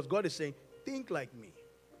 In other words, God is saying, think like me.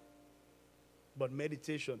 But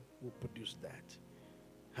meditation will produce that.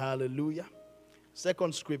 Hallelujah.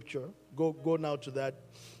 Second scripture. Go now to that.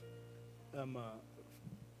 1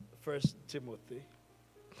 Timothy.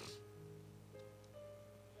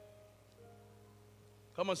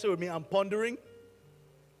 Come on, say with me. I'm pondering.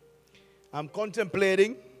 I'm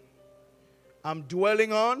contemplating, I'm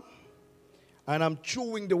dwelling on, and I'm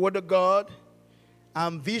chewing the Word of God.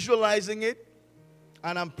 I'm visualizing it,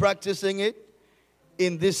 and I'm practicing it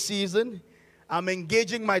in this season. I'm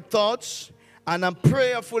engaging my thoughts, and I'm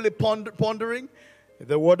prayerfully pondering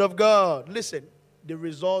the Word of God. Listen, the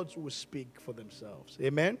results will speak for themselves.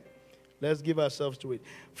 Amen? Let's give ourselves to it.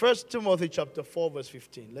 1 Timothy chapter 4, verse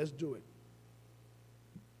 15. Let's do it.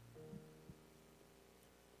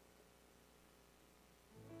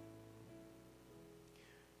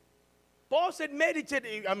 Paul said, meditate.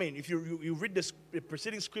 I mean, if you read the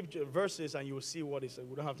preceding scripture verses and you will see what he said.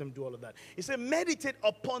 We don't have time to do all of that. He said, meditate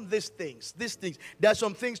upon these things. These things. There are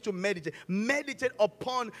some things to meditate. Meditate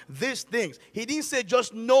upon these things. He didn't say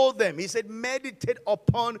just know them. He said, meditate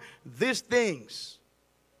upon these things.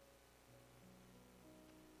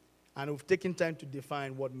 And we've taken time to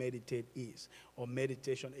define what meditate is or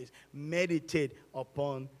meditation is. Meditate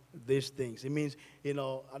upon these things. It means, I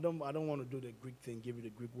don't want to do the Greek thing, give you the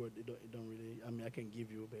Greek word. It don't really, I can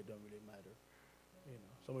give you, but it don't really matter.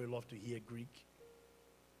 Some of you love to hear Greek.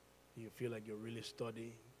 You feel like you're really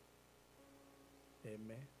studying.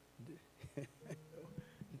 Amen.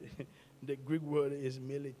 The Greek word is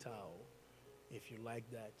militao. If you like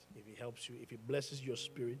that, if it helps you, if it blesses your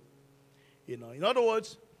spirit. In other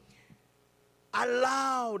words,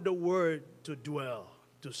 allow the word to dwell,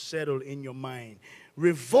 to settle in your mind.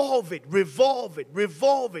 Revolve it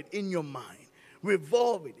in your mind.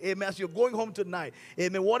 Revolve it. Amen. As you're going home tonight,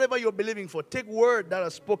 amen, whatever you're believing for, take word that are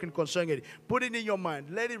spoken concerning it. Put it in your mind.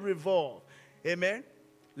 Let it revolve. Amen.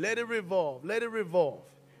 Let it revolve. Let it revolve.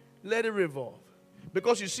 Let it revolve.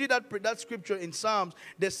 Because you see that scripture in Psalms,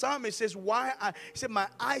 the psalmist says, my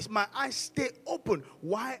eyes stay open.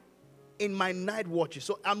 Why? In my night watches.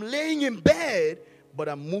 So I'm laying in bed, but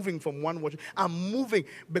I'm moving from one watch. I'm moving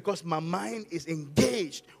because my mind is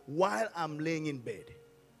engaged while I'm laying in bed.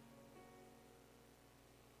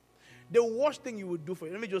 The worst thing you would do for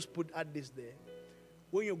you, let me just add this there.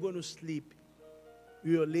 When you're going to sleep,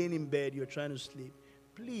 you're laying in bed, you're trying to sleep.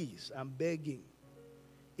 Please, I'm begging.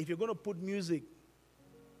 If you're going to put music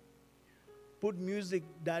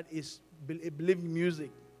that is believing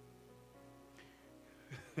music.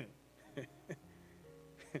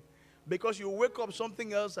 Because you wake up,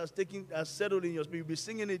 something else has settled in your spirit. You'll be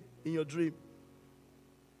singing it in your dream.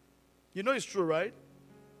 You know it's true, right?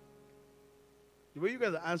 The way you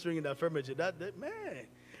guys are answering in the affirmative, that man.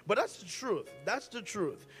 But that's the truth. That's the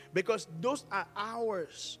truth. Because those are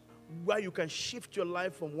hours where you can shift your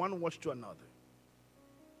life from one watch to another.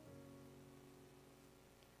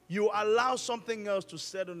 You allow something else to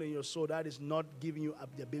settle in your soul that is not giving you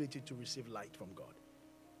the ability to receive light from God.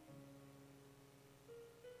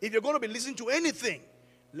 If you're going to be listening to anything,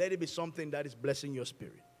 let it be something that is blessing your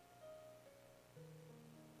spirit.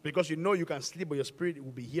 Because you can sleep, but your spirit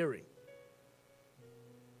will be hearing.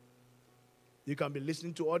 You can be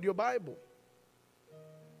listening to audio Bible.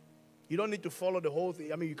 You don't need to follow the whole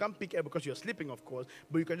thing. I mean, you can't pick it because you're sleeping, of course,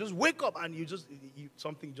 but you can just wake up and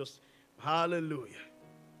something just, hallelujah.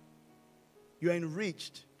 You're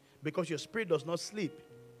enriched. because your spirit does not sleep.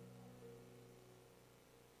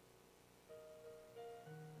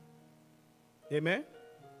 Amen?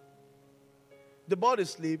 The body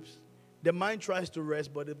sleeps, the mind tries to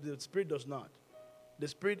rest, but the spirit does not. The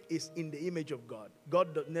spirit is in the image of God.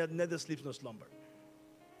 God neither sleeps nor slumber.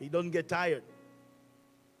 He doesn't get tired.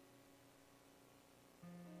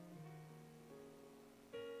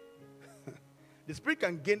 The spirit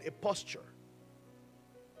can gain a posture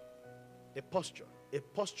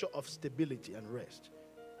of stability and rest.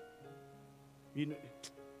 You know,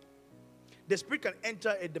 the spirit can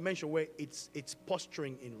enter a dimension where it's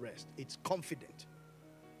posturing in rest. It's confident.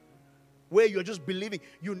 Where you're just believing,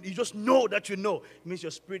 you just know that you know. It means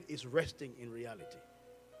your spirit is resting in reality.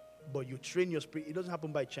 But you train your spirit. It doesn't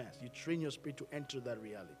happen by chance. You train your spirit to enter that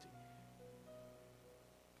reality.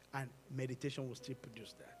 And meditation will still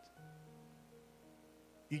produce that.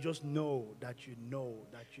 You just know that you know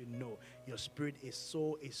that you know. Your spirit is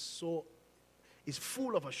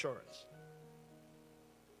full of assurance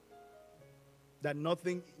that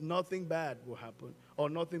nothing bad will happen, or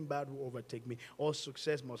nothing bad will overtake me, or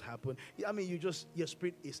success must happen. I mean, your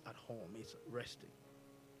spirit is at home. It's resting.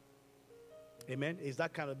 Amen? It's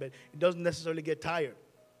that kind of bed. It doesn't necessarily get tired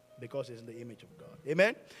because it's in the image of God.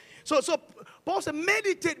 Amen? So Paul said,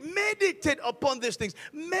 meditate upon these things.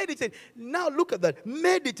 Meditate. Now look at that.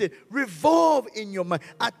 Meditate. Revolve in your mind.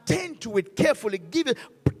 Attend to it carefully.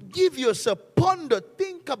 Give yourself, ponder,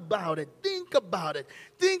 think about it. Think about it.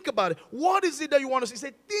 Think about it. What is it that you want to see?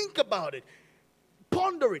 Say, think about it.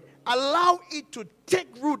 Ponder it. Allow it to take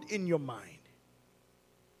root in your mind.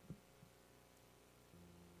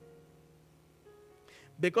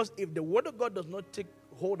 Because if the word of God does not take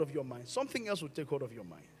hold of your mind, something else will take hold of your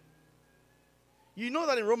mind. You know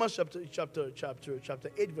that in Romans chapter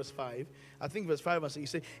 8, verse 5, I think verse 5 and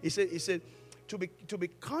 6, he said, to be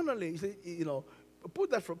carnally, he said,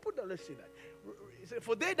 let's see that. He said,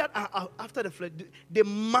 for they that are after the flesh,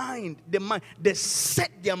 they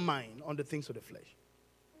set their mind on the things of the flesh.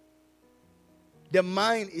 Their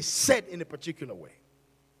mind is set in a particular way.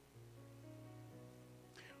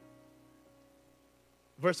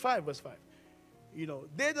 Verse 5. You know,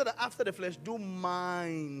 they that are after the flesh do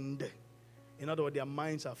mind. In other words, their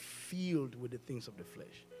minds are filled with the things of the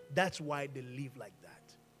flesh. That's why they live like that.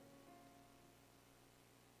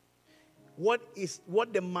 What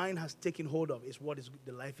the mind has taken hold of is what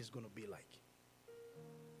the life is going to be like.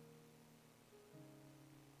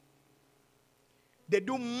 They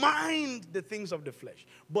do mind the things of the flesh.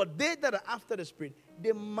 But they that are after the Spirit,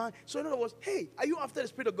 they mind. So in other words, hey, are you after the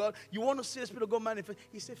Spirit of God? You want to see the Spirit of God manifest?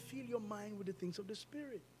 He said, fill your mind with the things of the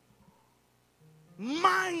Spirit.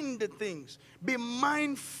 Mind the things. Be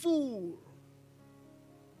mindful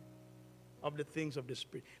of the things of the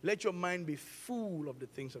Spirit. Let your mind be full of the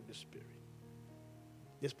things of the Spirit.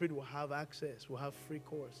 The Spirit will have access, will have free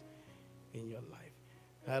course in your life.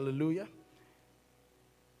 Hallelujah.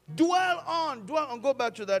 Dwell on, go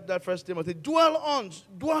back to that First Timothy. Dwell on,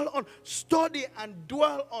 study and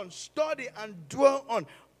dwell on,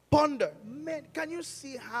 ponder. Man, can you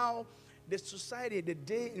see how the society, the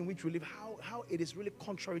day in which we live, how it is really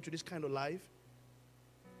contrary to this kind of life?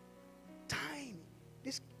 Time.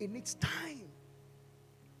 It needs time.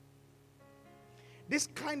 This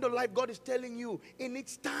kind of life, God is telling you, it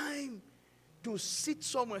needs time to sit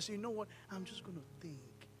somewhere and say, you know what, I'm just going to think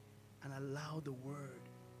and allow the word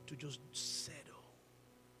to just settle.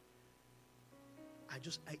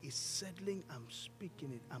 It's settling. I'm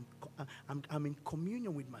speaking it. I'm in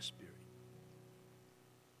communion with my spirit.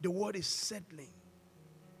 The word is settling.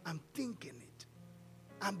 I'm thinking it.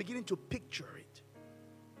 I'm beginning to picture it.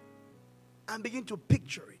 I'm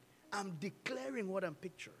declaring what I'm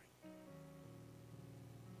picturing.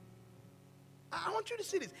 I want you to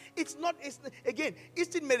see this. Again,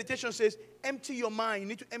 Eastern meditation says, empty your mind. You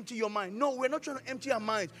need to empty your mind. No, we're not trying to empty our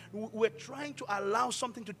minds. We're trying to allow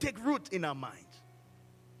something to take root in our minds.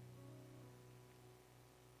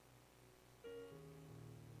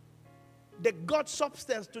 The God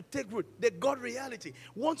substance to take root. The God reality.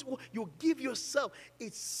 Once you give yourself,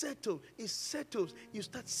 it settles. You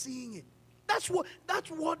start seeing it. That's what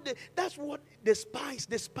the spies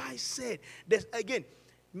said. Again,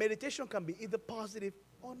 meditation can be either positive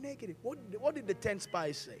or negative. What did the 10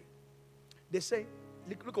 spies say? They say,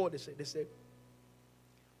 look at what they say. They say,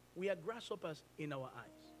 we are grasshoppers in our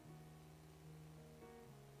eyes.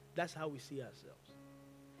 That's how we see ourselves.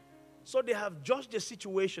 So they have judged the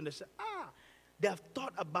situation. They say, they have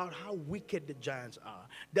thought about how wicked the giants are.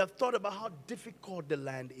 They have thought about how difficult the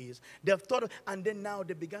land is. They have thought, and then now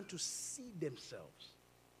they began to see themselves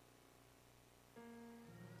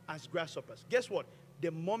as grasshoppers. Guess what? The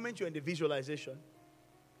moment you're in the visualization,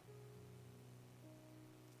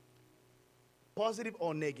 positive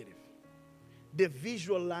or negative, they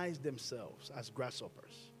visualize themselves as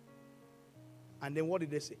grasshoppers. And then what did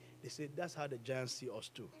they say? They said, that's how the giants see us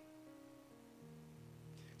too.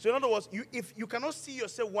 So in other words, if you cannot see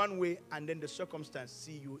yourself one way and then the circumstance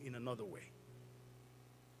see you in another way.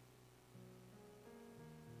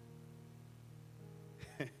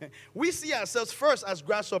 We see ourselves first as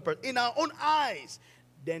grasshoppers in our own eyes.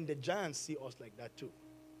 Then the giants see us like that too.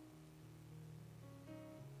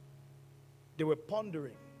 They were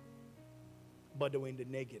pondering, but they were in the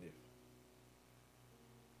negative.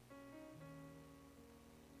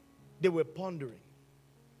 They were pondering,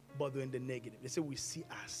 but they were in the negative. They said, we see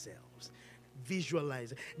ourselves.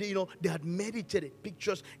 Visualize. They had meditated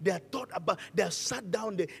pictures. They had thought about, they had sat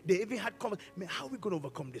down, they even had conversations. Man, how are we going to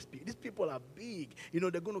overcome this people? These people are big.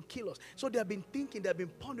 They're going to kill us. So they have been thinking, they have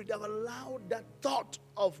been pondering, they have allowed that thought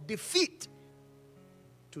of defeat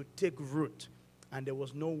to take root. And there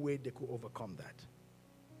was no way they could overcome that.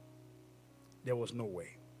 There was no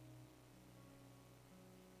way.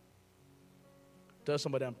 Tell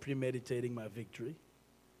somebody, I'm premeditating my victory.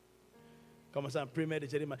 Come on, say, I'm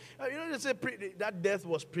premeditating my... They say that death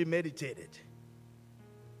was premeditated.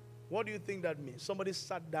 What do you think that means? Somebody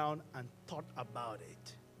sat down and thought about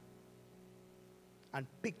it. And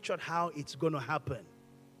pictured how it's going to happen.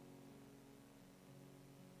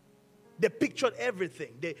 They pictured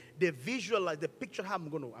everything. They visualized. They pictured how I'm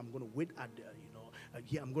going to wait at the,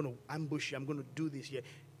 here I'm going to ambush you. I'm going to do this here.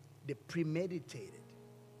 They premeditated.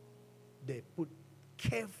 They put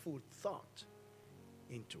careful thought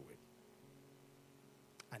into it.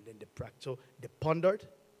 And then they practiced. So they pondered,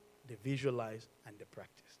 they visualized, and they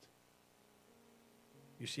practiced.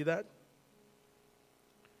 You see that?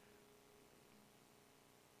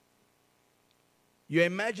 You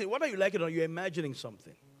imagine, whether you like it or not, you're imagining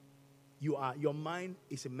something. Your mind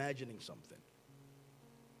is imagining something.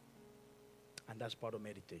 And that's part of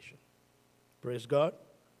meditation. Praise God.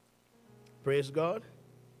 Praise God.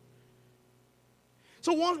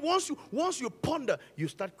 So once you ponder, you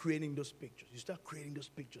start creating those pictures. You start creating those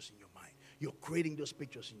pictures in your mind. You're creating those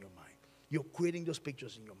pictures in your mind. You're creating those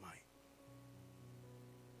pictures in your mind.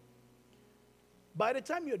 By the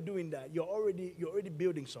time you're doing that, you're already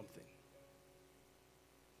building something.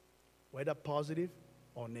 Whether positive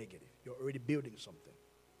or negative, you're already building something.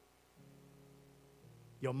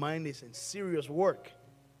 Your mind is in serious work.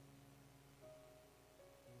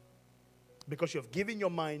 Because you've given your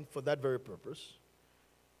mind for that very purpose.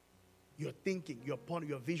 You're thinking, you're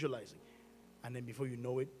pondering, you're visualizing. And then before you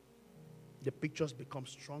know it, the pictures become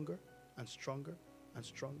stronger and stronger and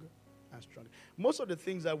stronger and stronger. Most of the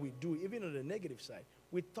things that we do, even on the negative side,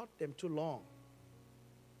 we thought them too long.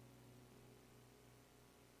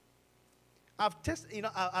 I've tested,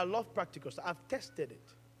 I love practical stuff. I've tested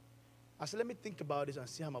it. I said, let me think about this and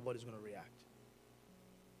see how my body's going to react.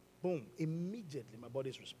 Boom. Immediately, my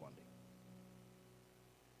body's responding.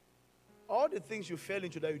 All the things you fell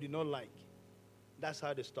into that you did not like, that's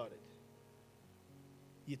how they started.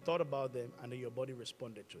 You thought about them, and then your body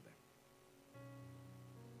responded to them.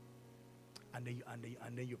 And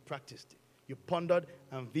then you practiced it. You pondered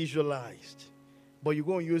and visualized. But you're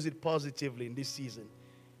going to use it positively in this season.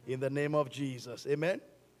 In the name of Jesus. Amen?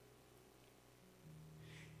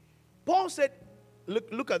 Paul said,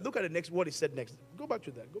 look at the next, what he said next. Go back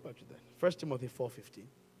to that. 1 Timothy 4:15.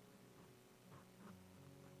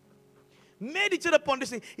 Meditate upon this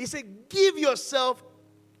thing. He said, give yourself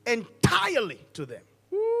entirely to them.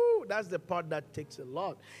 Woo, that's the part that takes a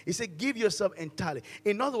lot. He said, give yourself entirely.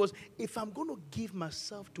 In other words, if I'm going to give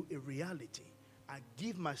myself to a reality, I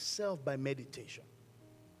give myself by meditation.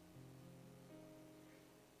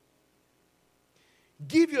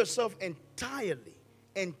 Give yourself entirely.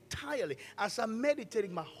 Entirely. As I'm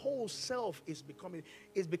meditating, my whole self is becoming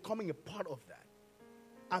a part of that.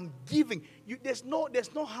 I'm giving. There's no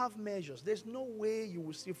half measures. There's no way you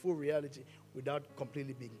will see full reality without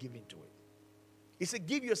completely being given to it. He said,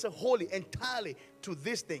 give yourself wholly, entirely to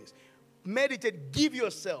these things. Meditate, give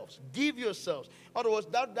yourselves. Give yourselves. In other words,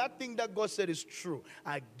 that thing that God said is true.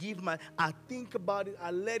 I think about it.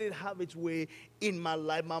 I let it have its way in my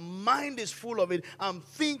life. My mind is full of it. I'm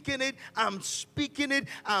thinking it. I'm speaking it.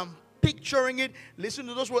 I'm picturing it. Listen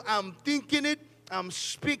to those words. I'm thinking it. I'm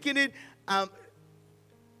speaking it.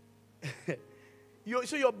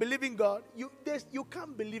 So you're believing God. You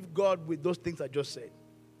can't believe God with those things I just said.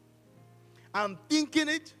 I'm thinking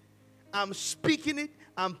it. I'm speaking it.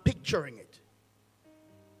 I'm picturing it.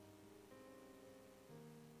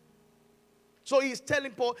 So he's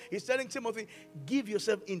telling Timothy, give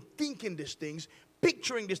yourself in thinking these things,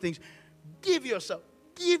 picturing these things. Give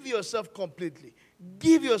yourself completely.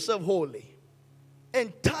 Give yourself wholly.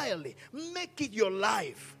 entirely. Make it your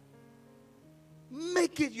life.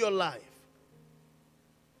 Make it your life.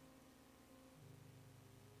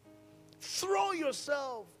 Throw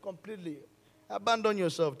yourself completely. Abandon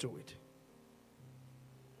yourself to it.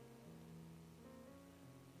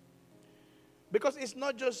 Because it's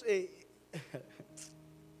not just a...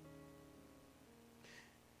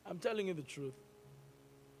 I'm telling you the truth.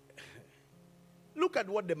 Look at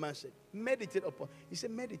what the man said. Meditate upon. He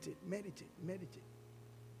said, meditate, meditate, meditate.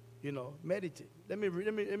 You know, meditate. Let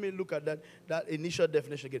me look at that initial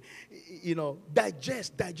definition again. You know,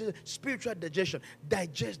 digest, spiritual digestion.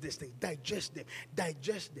 Digest these things, digest them.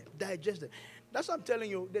 That's what I'm telling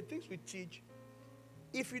you. The things we teach,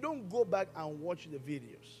 if you don't go back and watch the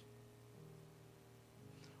videos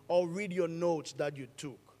or read your notes that you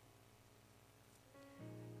took,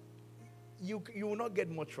 you will not get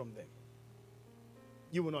much from them.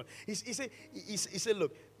 You will not. He said,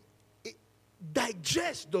 look,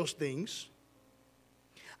 digest those things,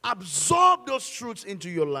 absorb those truths into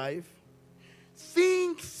your life,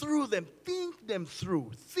 think through them, think them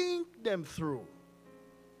through.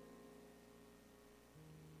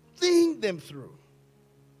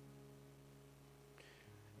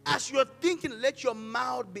 As you're thinking, let your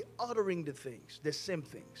mouth be uttering the things, the same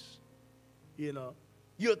things. You know,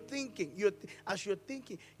 you're thinking, as you're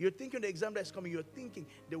thinking the exam that's coming, you're thinking,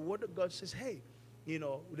 the word of God says, hey, you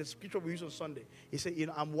know, the scripture we use on Sunday, he said, you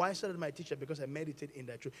know, I'm wiser than my teacher because I meditate in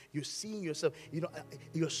that truth. You're seeing yourself, you know,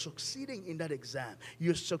 you're succeeding in that exam.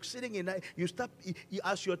 You're succeeding in that.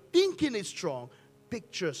 As your thinking is strong,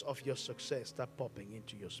 pictures of your success start popping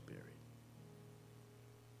into your spirit.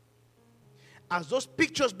 As those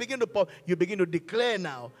pictures begin to pop, you begin to declare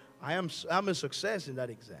now, I'm a success in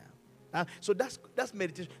that exam. So that's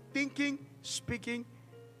meditation. Thinking, speaking,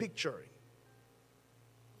 picturing.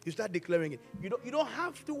 You start declaring it. You don't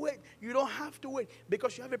have to wait. You don't have to wait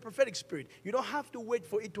because you have a prophetic spirit. You don't have to wait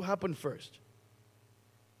for it to happen first.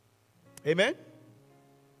 Amen?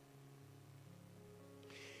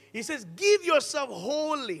 He says, give yourself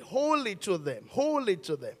wholly to them. Wholly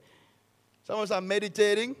to them. Someone says, I'm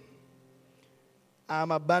meditating.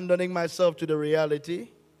 I'm abandoning myself to the reality.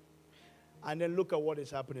 And then look at what is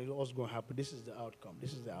happening. What's going to happen? This is the outcome.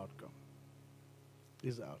 This is the outcome.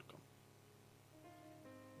 This is the outcome.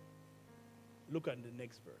 Look at the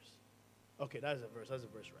next verse. Okay, that's a verse. That's a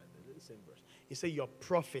verse right there. The same verse. He said you're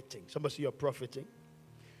profiting. Somebody say you're profiting.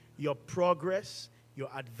 Your progress, your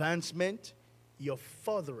advancement, your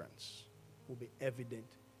furtherance will be evident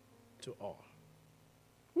to all.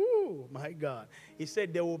 Woo, my God. He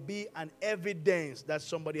said there will be an evidence that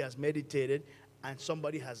somebody has meditated and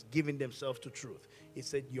somebody has given themselves to truth. He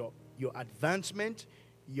said your advancement,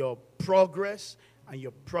 your progress, and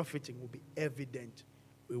your profiting will be evident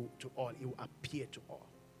to all. It will appear to all.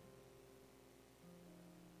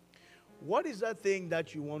 What is that thing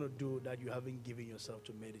that you want to do that you haven't given yourself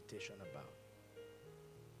to meditation about?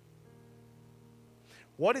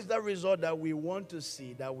 What is that result that we want to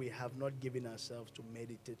see that we have not given ourselves to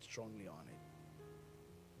meditate strongly on it?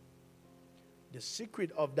 The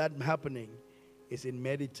secret of that happening is in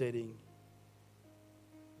meditating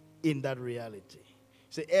in that reality.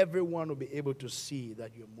 So everyone will be able to see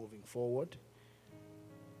that you're moving forward.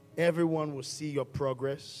 Everyone will see your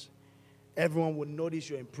progress. Everyone will notice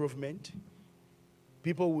your improvement.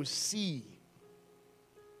 People will see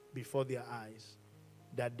before their eyes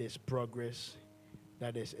that there's progress,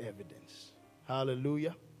 that there's evidence.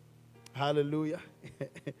 Hallelujah. Hallelujah.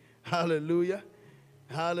 Hallelujah.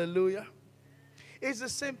 Hallelujah. It's the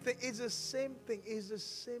same thing. It's the same thing. It's the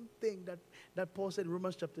same thing that Paul said in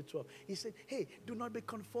Romans chapter 12. He said, hey, do not be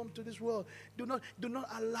conformed to this world. Do not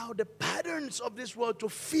allow the patterns of this world to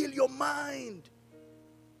fill your mind.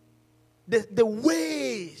 The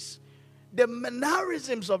ways, the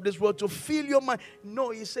mannerisms of this world to fill your mind.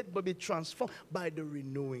 No, he said, but be transformed by the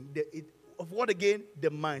renewing. Of what again?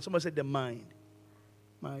 The mind. Somebody said the mind.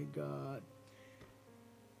 My God.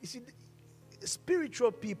 You see,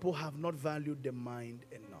 spiritual people have not valued the mind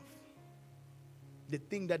enough. They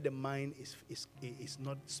think that the mind is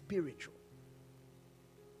not spiritual.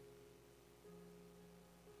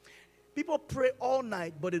 People pray all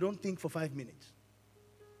night, but they don't think for 5 minutes.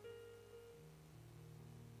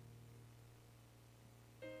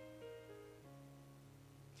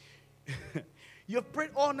 You've prayed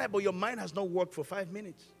all night, but your mind has not worked for 5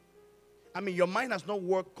 minutes. I mean, your mind has not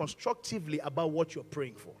worked constructively about what you're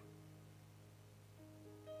praying for.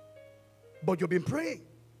 But you've been praying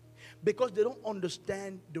because they don't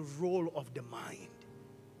understand the role of the mind.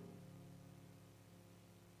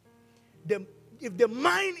 If the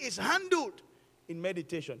mind is handled in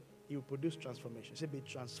meditation, it will produce transformation. Say, be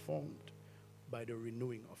transformed by the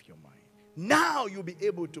renewing of your mind. Now you'll be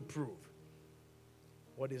able to prove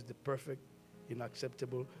what is the perfect,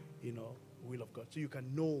 acceptable, will of God. So you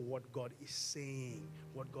can know what God is saying,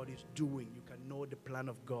 what God is doing. You can know the plan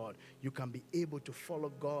of God. You can be able to follow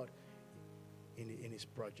God in his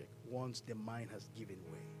project once the mind has given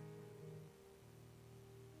way.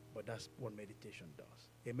 But that's what meditation does.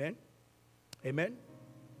 Amen? Amen?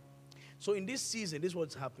 So in this season, this is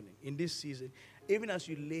what's happening. In this season, even as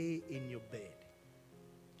you lay in your bed,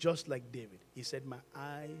 just like David, he said, my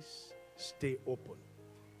eyes stay open.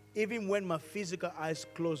 Even when my physical eyes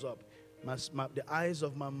close up, the eyes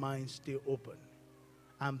of my mind stay open.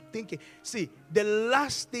 I'm thinking. See, the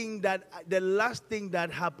last thing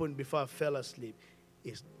that happened before I fell asleep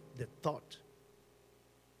is the thought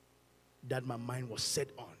that my mind was set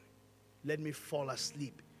on. Let me fall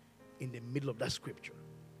asleep in the middle of that scripture.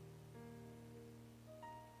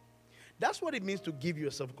 That's what it means to give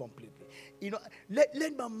yourself completely.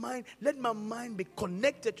 Let my mind be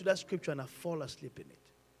connected to that scripture and I fall asleep in it.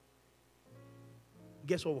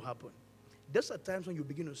 Guess what will happen? There's are times when you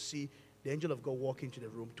begin to see the angel of God walk into the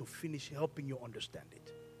room to finish helping you understand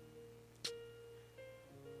it.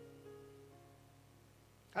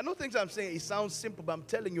 I know things I'm saying, it sounds simple, but I'm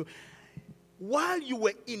telling you, while you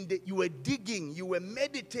were you were digging, you were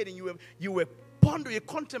meditating, you were pondering, you're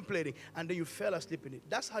contemplating, and then you fell asleep in it.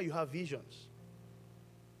 That's how you have visions.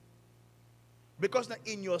 Because now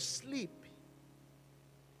in your sleep,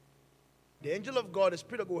 the angel of God, the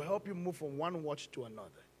Spirit of God, will help you move from one watch to another.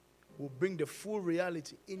 Will bring the full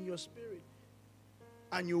reality in your spirit.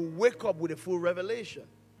 And you wake up with a full revelation.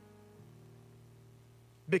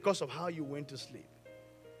 Because of how you went to sleep.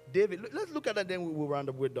 David, let's look at that, then we'll round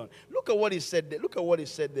up, we're done. Look at what he said there. Look at what he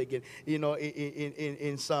said there again.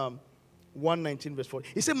 In Psalm 119 verse 4.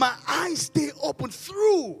 He said, my eyes stay open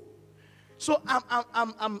through. So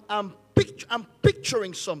I'm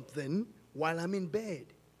picturing something while I'm in bed.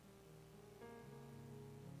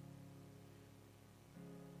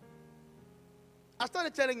 I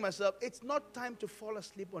started telling myself, it's not time to fall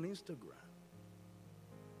asleep on Instagram.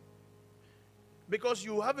 Because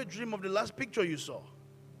you have a dream of the last picture you saw.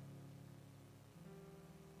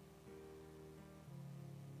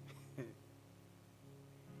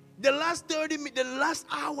 The last 30 minutes, the last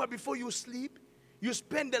hour before you sleep, you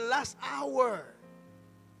spend the last hour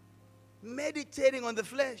meditating on the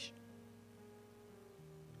flesh.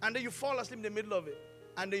 And then you fall asleep in the middle of it.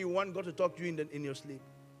 And then you want God to talk to you in your sleep.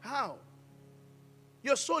 How?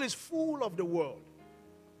 Your soul is full of the world.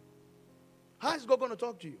 How is God going to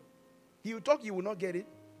talk to you? He will talk, you will not get it.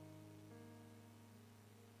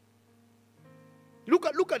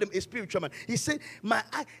 Look at him, a spiritual man. He said, "My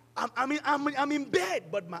eye, I'm in bed,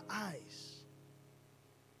 but my eyes."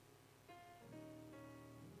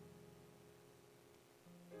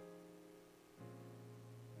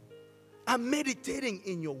 I'm meditating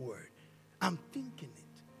in your word. I'm thinking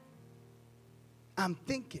it. I'm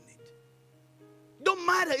thinking it. Don't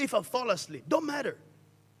matter if I fall asleep. Don't matter.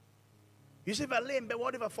 You say, if I lay in bed,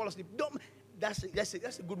 what if I fall asleep? That's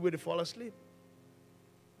a good way to fall asleep.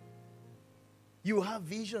 You have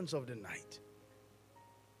visions of the night.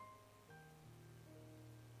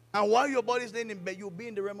 And while your body is laying in bed, you'll be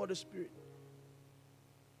in the realm of the spirit.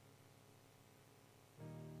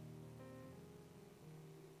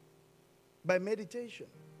 By meditation.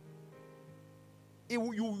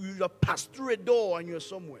 You pass through a door and you're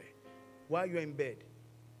somewhere while you're in bed.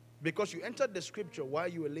 Because you entered the scripture while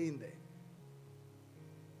you were laying there.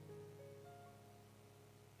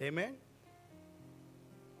 Amen?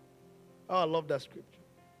 Oh, I love that scripture.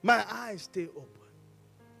 My eyes stay open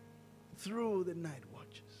through the night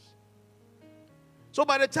watches. So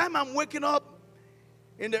by the time I'm waking up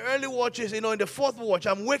in the early watches, in the fourth watch,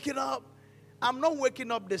 I'm waking up. I'm not waking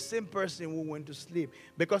up the same person who went to sleep.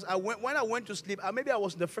 Because when I went to sleep, maybe I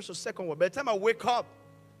was in the first or second watch. By the time I wake up,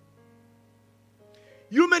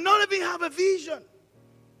 you may not even have a vision.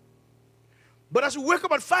 But as you wake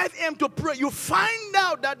up at 5 a.m. to pray, you find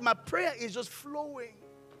out that my prayer is just flowing.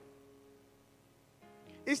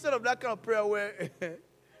 Instead of that kind of prayer where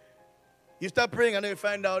you start praying and then you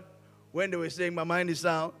find out when they were saying, my mind is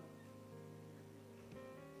sound.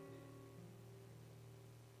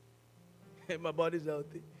 My body's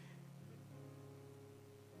healthy.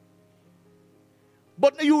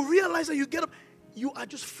 But you realize that you get up, you are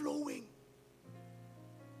just flowing.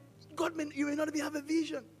 You may not even have a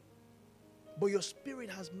vision. But your spirit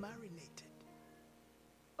has marinated.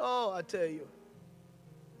 Oh, I tell you.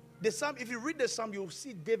 The psalm, if you read the psalm, you'll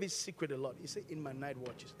see David's secret a lot. He said, in my night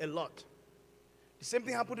watches, a lot. The same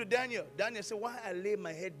thing happened to Daniel. Daniel said, why I lay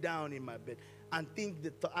my head down in my bed and think,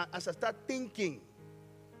 as I start thinking,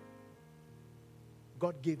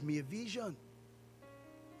 God gave me a vision.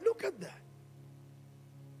 Look at that.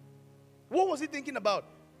 What was he thinking about?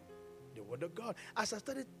 The word of God. As I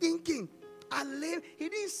started thinking, he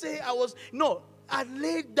didn't say I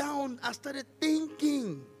laid down, I started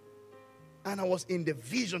thinking. And I was in the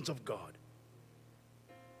visions of God.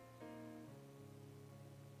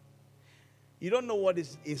 You don't know what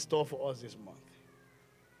is in store for us this month.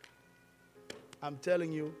 I'm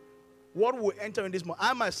telling you, what will enter in this month,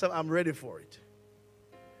 I myself, I'm ready for it.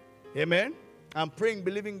 Amen? I'm praying,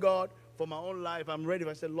 believing God for my own life. I'm ready.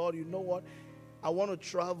 I said, Lord, you know what? I want to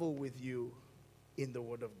travel with you in the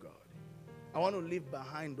Word of God. I want to live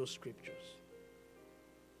behind those scriptures.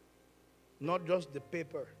 Not just the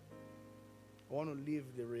paper. I want to live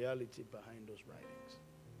the reality behind those writings.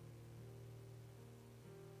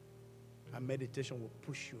 And meditation will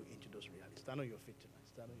push you into those realities. Stand on your feet tonight.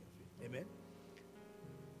 Stand on your feet. Amen?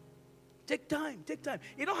 Take time. Take time.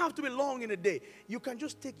 It don't have to be long in a day. You can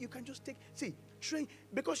just take. See, train.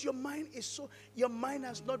 Because your mind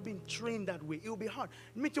has not been trained that way. It will be hard.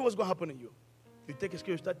 Let me tell you what's going to happen to you. You take a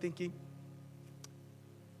skill, you start thinking.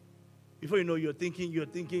 Before you know, you're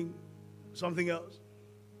thinking something else.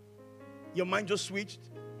 Your mind just switched.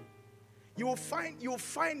 You will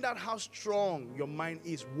find out how strong your mind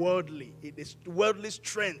is worldly. It is worldly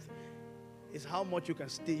strength. Is how much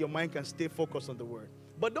your mind can stay focused on the word.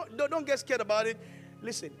 But don't get scared about it.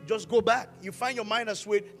 Listen, just go back. You find your mind has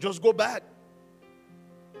swayed, just go back.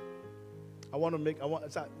 I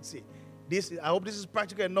hope this is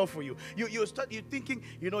practical enough for you. You're thinking,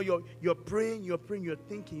 you're praying, you're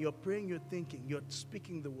thinking, you're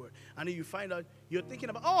speaking the word. And then you find out you're thinking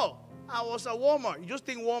about, I was at Walmart. You just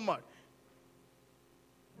think Walmart.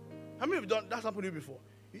 How many of you that's happened to you before?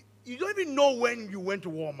 You don't even know when you went to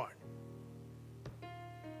Walmart.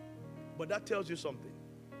 But that tells you something.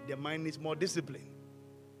 The mind needs more discipline.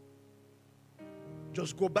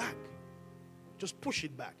 Just go back. Just push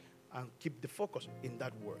it back and keep the focus in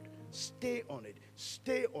that word. Stay on it.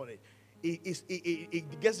 Stay on it.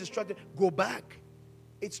 It gets distracted. Go back.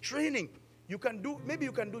 It's training. Maybe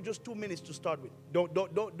you can do just 2 minutes to start with. Don't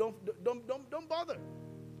bother.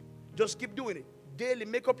 Just keep doing it. Daily,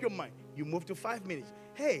 make up your mind. You move to 5 minutes.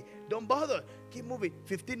 Hey, don't bother. Keep moving.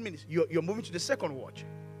 15 minutes. You're moving to the second watch.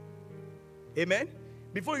 Amen?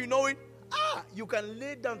 Before you know it, you can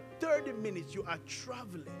lay down 30 minutes. You are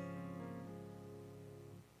traveling.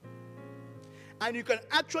 And you can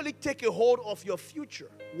actually take a hold of your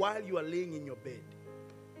future while you are laying in your bed.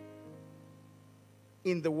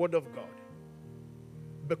 In the Word of God.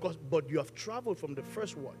 But you have traveled from the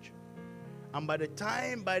first watch. And by the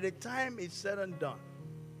time it's said and done,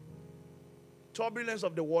 turbulence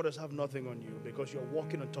of the waters have nothing on you because you're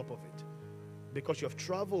walking on top of it. Because you have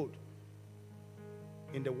traveled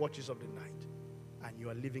in the watches of the night and you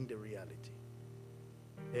are living the reality.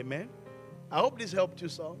 Amen? I hope this helped you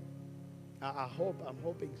some. I'm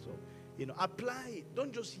hoping so. Apply it.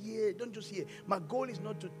 Don't just hear. My goal is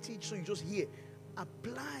not to teach so you just hear.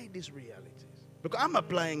 Apply these realities. Because I'm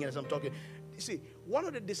applying it as I'm talking. You see, one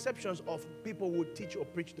of the deceptions of people who teach or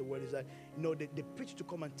preach the word is that, they preach to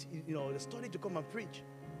come and, they study to come and preach.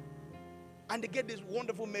 And they get this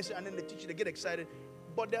wonderful message and then they teach it, they get excited,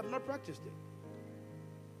 but they have not practiced it.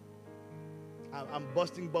 I'm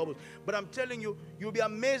busting bubbles. But I'm telling you, you'll be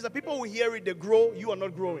amazed that people will hear it, they grow, you are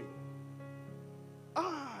not growing.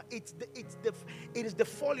 It is the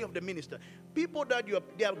folly of the minister. People that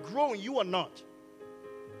they are growing, you are not.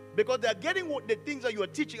 Because they are getting the things that you are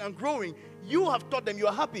teaching and growing. You have taught them, you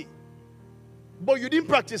are happy. But you didn't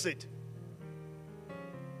practice it.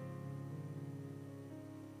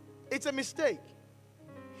 It's a mistake.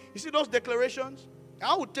 You see those declarations?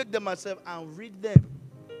 I would take them myself and read them.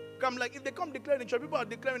 I'm like, if they come declaring in church, people are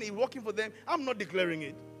declaring it, working for them. I'm not declaring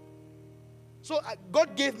it. So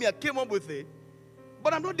God gave me, I came up with it.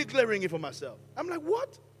 But I'm not declaring it for myself. I'm like,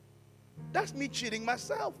 what? That's me cheating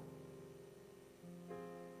myself.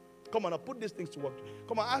 Come on, I'll put these things to work.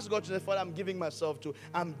 Come on, ask God to say, Father, I'm giving myself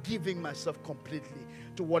completely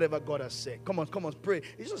to whatever God has said. Come on, pray.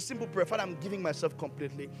 It's just a simple prayer. Father, I'm giving myself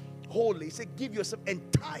completely, wholly. He said, give yourself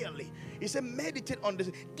entirely. He said, meditate on this.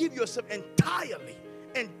 Give yourself entirely.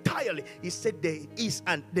 He said there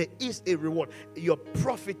is a reward. Your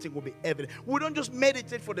profiting will be evident. We don't just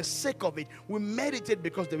meditate for the sake of it. We meditate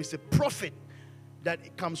because there is a profit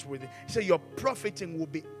that comes with it. He said your profiting will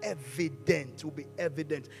be evident.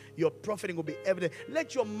 Your profiting will be evident.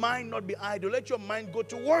 Let your mind not be idle. Let your mind go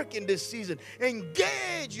to work in this season.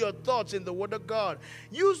 Engage your thoughts in the Word of God.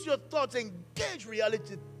 Use your thoughts. Engage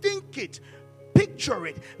reality. Think it. Picture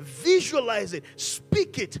it. Visualize it.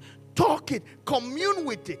 Speak it. Talk it, commune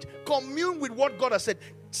with it, commune with what God has said.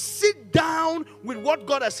 sit down with what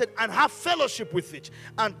God has said and have fellowship with it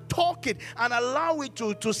and talk it and allow it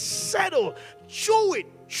to settle. Chew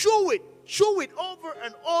it over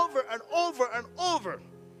and over and over and over.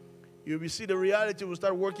 You will see the reality will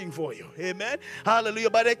start working for you. Amen. Hallelujah.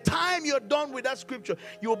 By the time you're done with that scripture,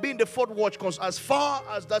 you'll be in the fourth watch as far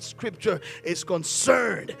as that scripture is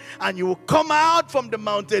concerned. And you will come out from the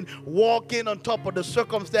mountain walking on top of the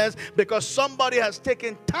circumstance because somebody has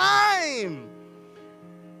taken time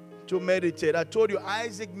to meditate. I told you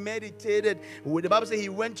Isaac meditated. The Bible says he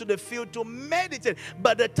went to the field to meditate.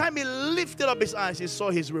 By the time he lifted up his eyes, he saw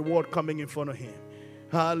his reward coming in front of him.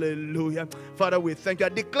 Hallelujah. Father, we thank you. I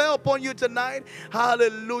declare upon you tonight,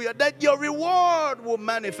 hallelujah, that your reward will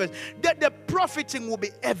manifest, that the profiting will be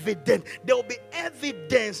evident. There will be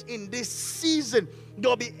evidence in this season. There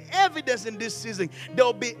will be evidence in this season. There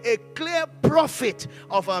will be a clear profit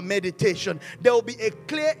of our meditation. There will be a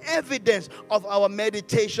clear evidence of our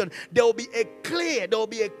meditation. There will be a clear,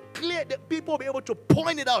 that people will be able to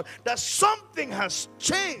point it out that something has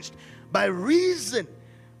changed by reason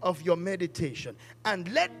of your meditation.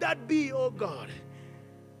 And let that be, oh God,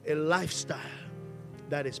 a lifestyle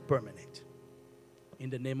that is permanent. In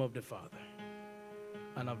the name of the Father,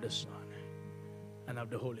 and of the Son, and of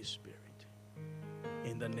the Holy Spirit.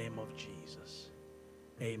 In the name of Jesus.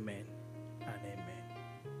 Amen, and amen,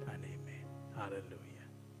 and amen. Hallelujah.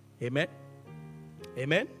 Amen.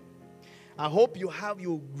 Amen. I hope you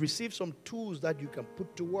receive some tools that you can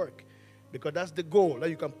put to work, because that's the goal, that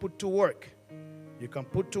you can put to work. You can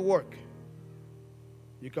put to work.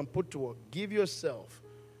 You can put to work. Give yourself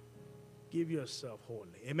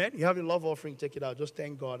wholly. Amen. You have your love offering, take it out. Just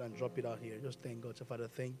thank God and drop it out here. Just thank God. So, Father,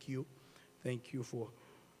 thank you. Thank you for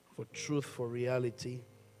truth, for reality.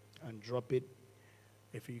 And drop it.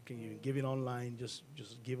 If you can give it online, just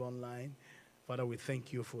give online. Father, we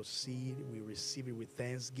thank you for seed. We receive it with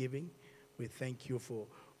thanksgiving. We thank you for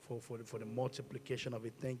the multiplication of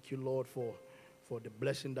it. Thank you, Lord, for the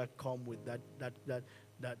blessing that come with that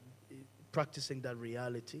practicing that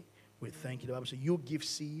reality. We thank you. The Bible says you give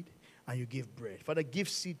seed and you give bread. Father, give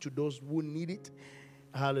seed to those who need it.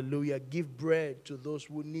 Hallelujah. Give bread to those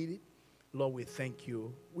who need it. Lord, we thank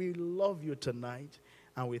you. We love you tonight,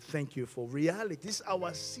 and we thank you for reality. This is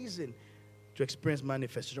our season to experience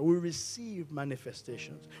manifestation. We receive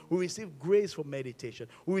manifestations. We receive grace for meditation.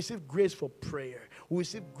 We receive grace for prayer. We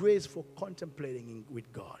receive grace for contemplating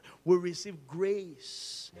with God. We receive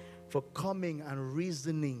grace for coming and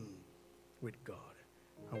reasoning with God.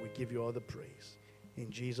 And we give you all the praise. In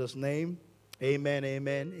Jesus' name, amen,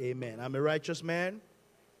 amen, amen. I'm a righteous man.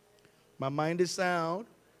 My mind is sound.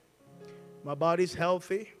 My body is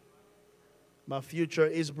healthy. My future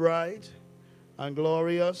is bright and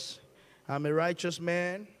glorious. I'm a righteous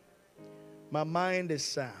man. My mind is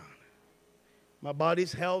sound. My body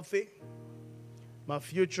is healthy. My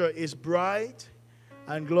future is bright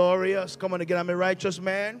and glorious. Come on again. I'm a righteous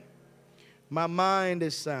man. My mind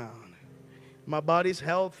is sound. My body is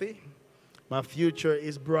healthy. My future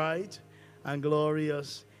is bright and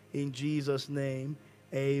glorious. In Jesus' name,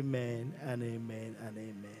 amen and amen and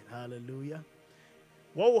amen. Hallelujah.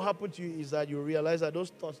 What will happen to you is that you realize that those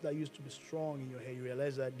thoughts that used to be strong in your head, you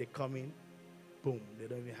realize that they come in, boom, they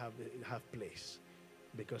don't even have place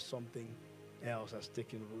because something else has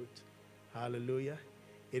taken root. Hallelujah.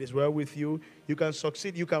 It is well with you. You can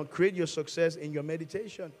succeed. You can create your success in your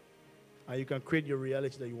meditation. And you can create your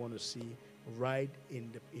reality that you want to see right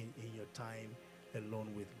in your time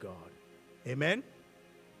alone with God. Amen.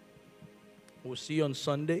 We'll see you on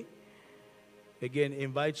Sunday. Again,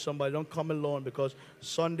 invite somebody. Don't come alone, because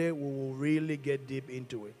Sunday we will really get deep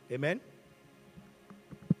into it. Amen.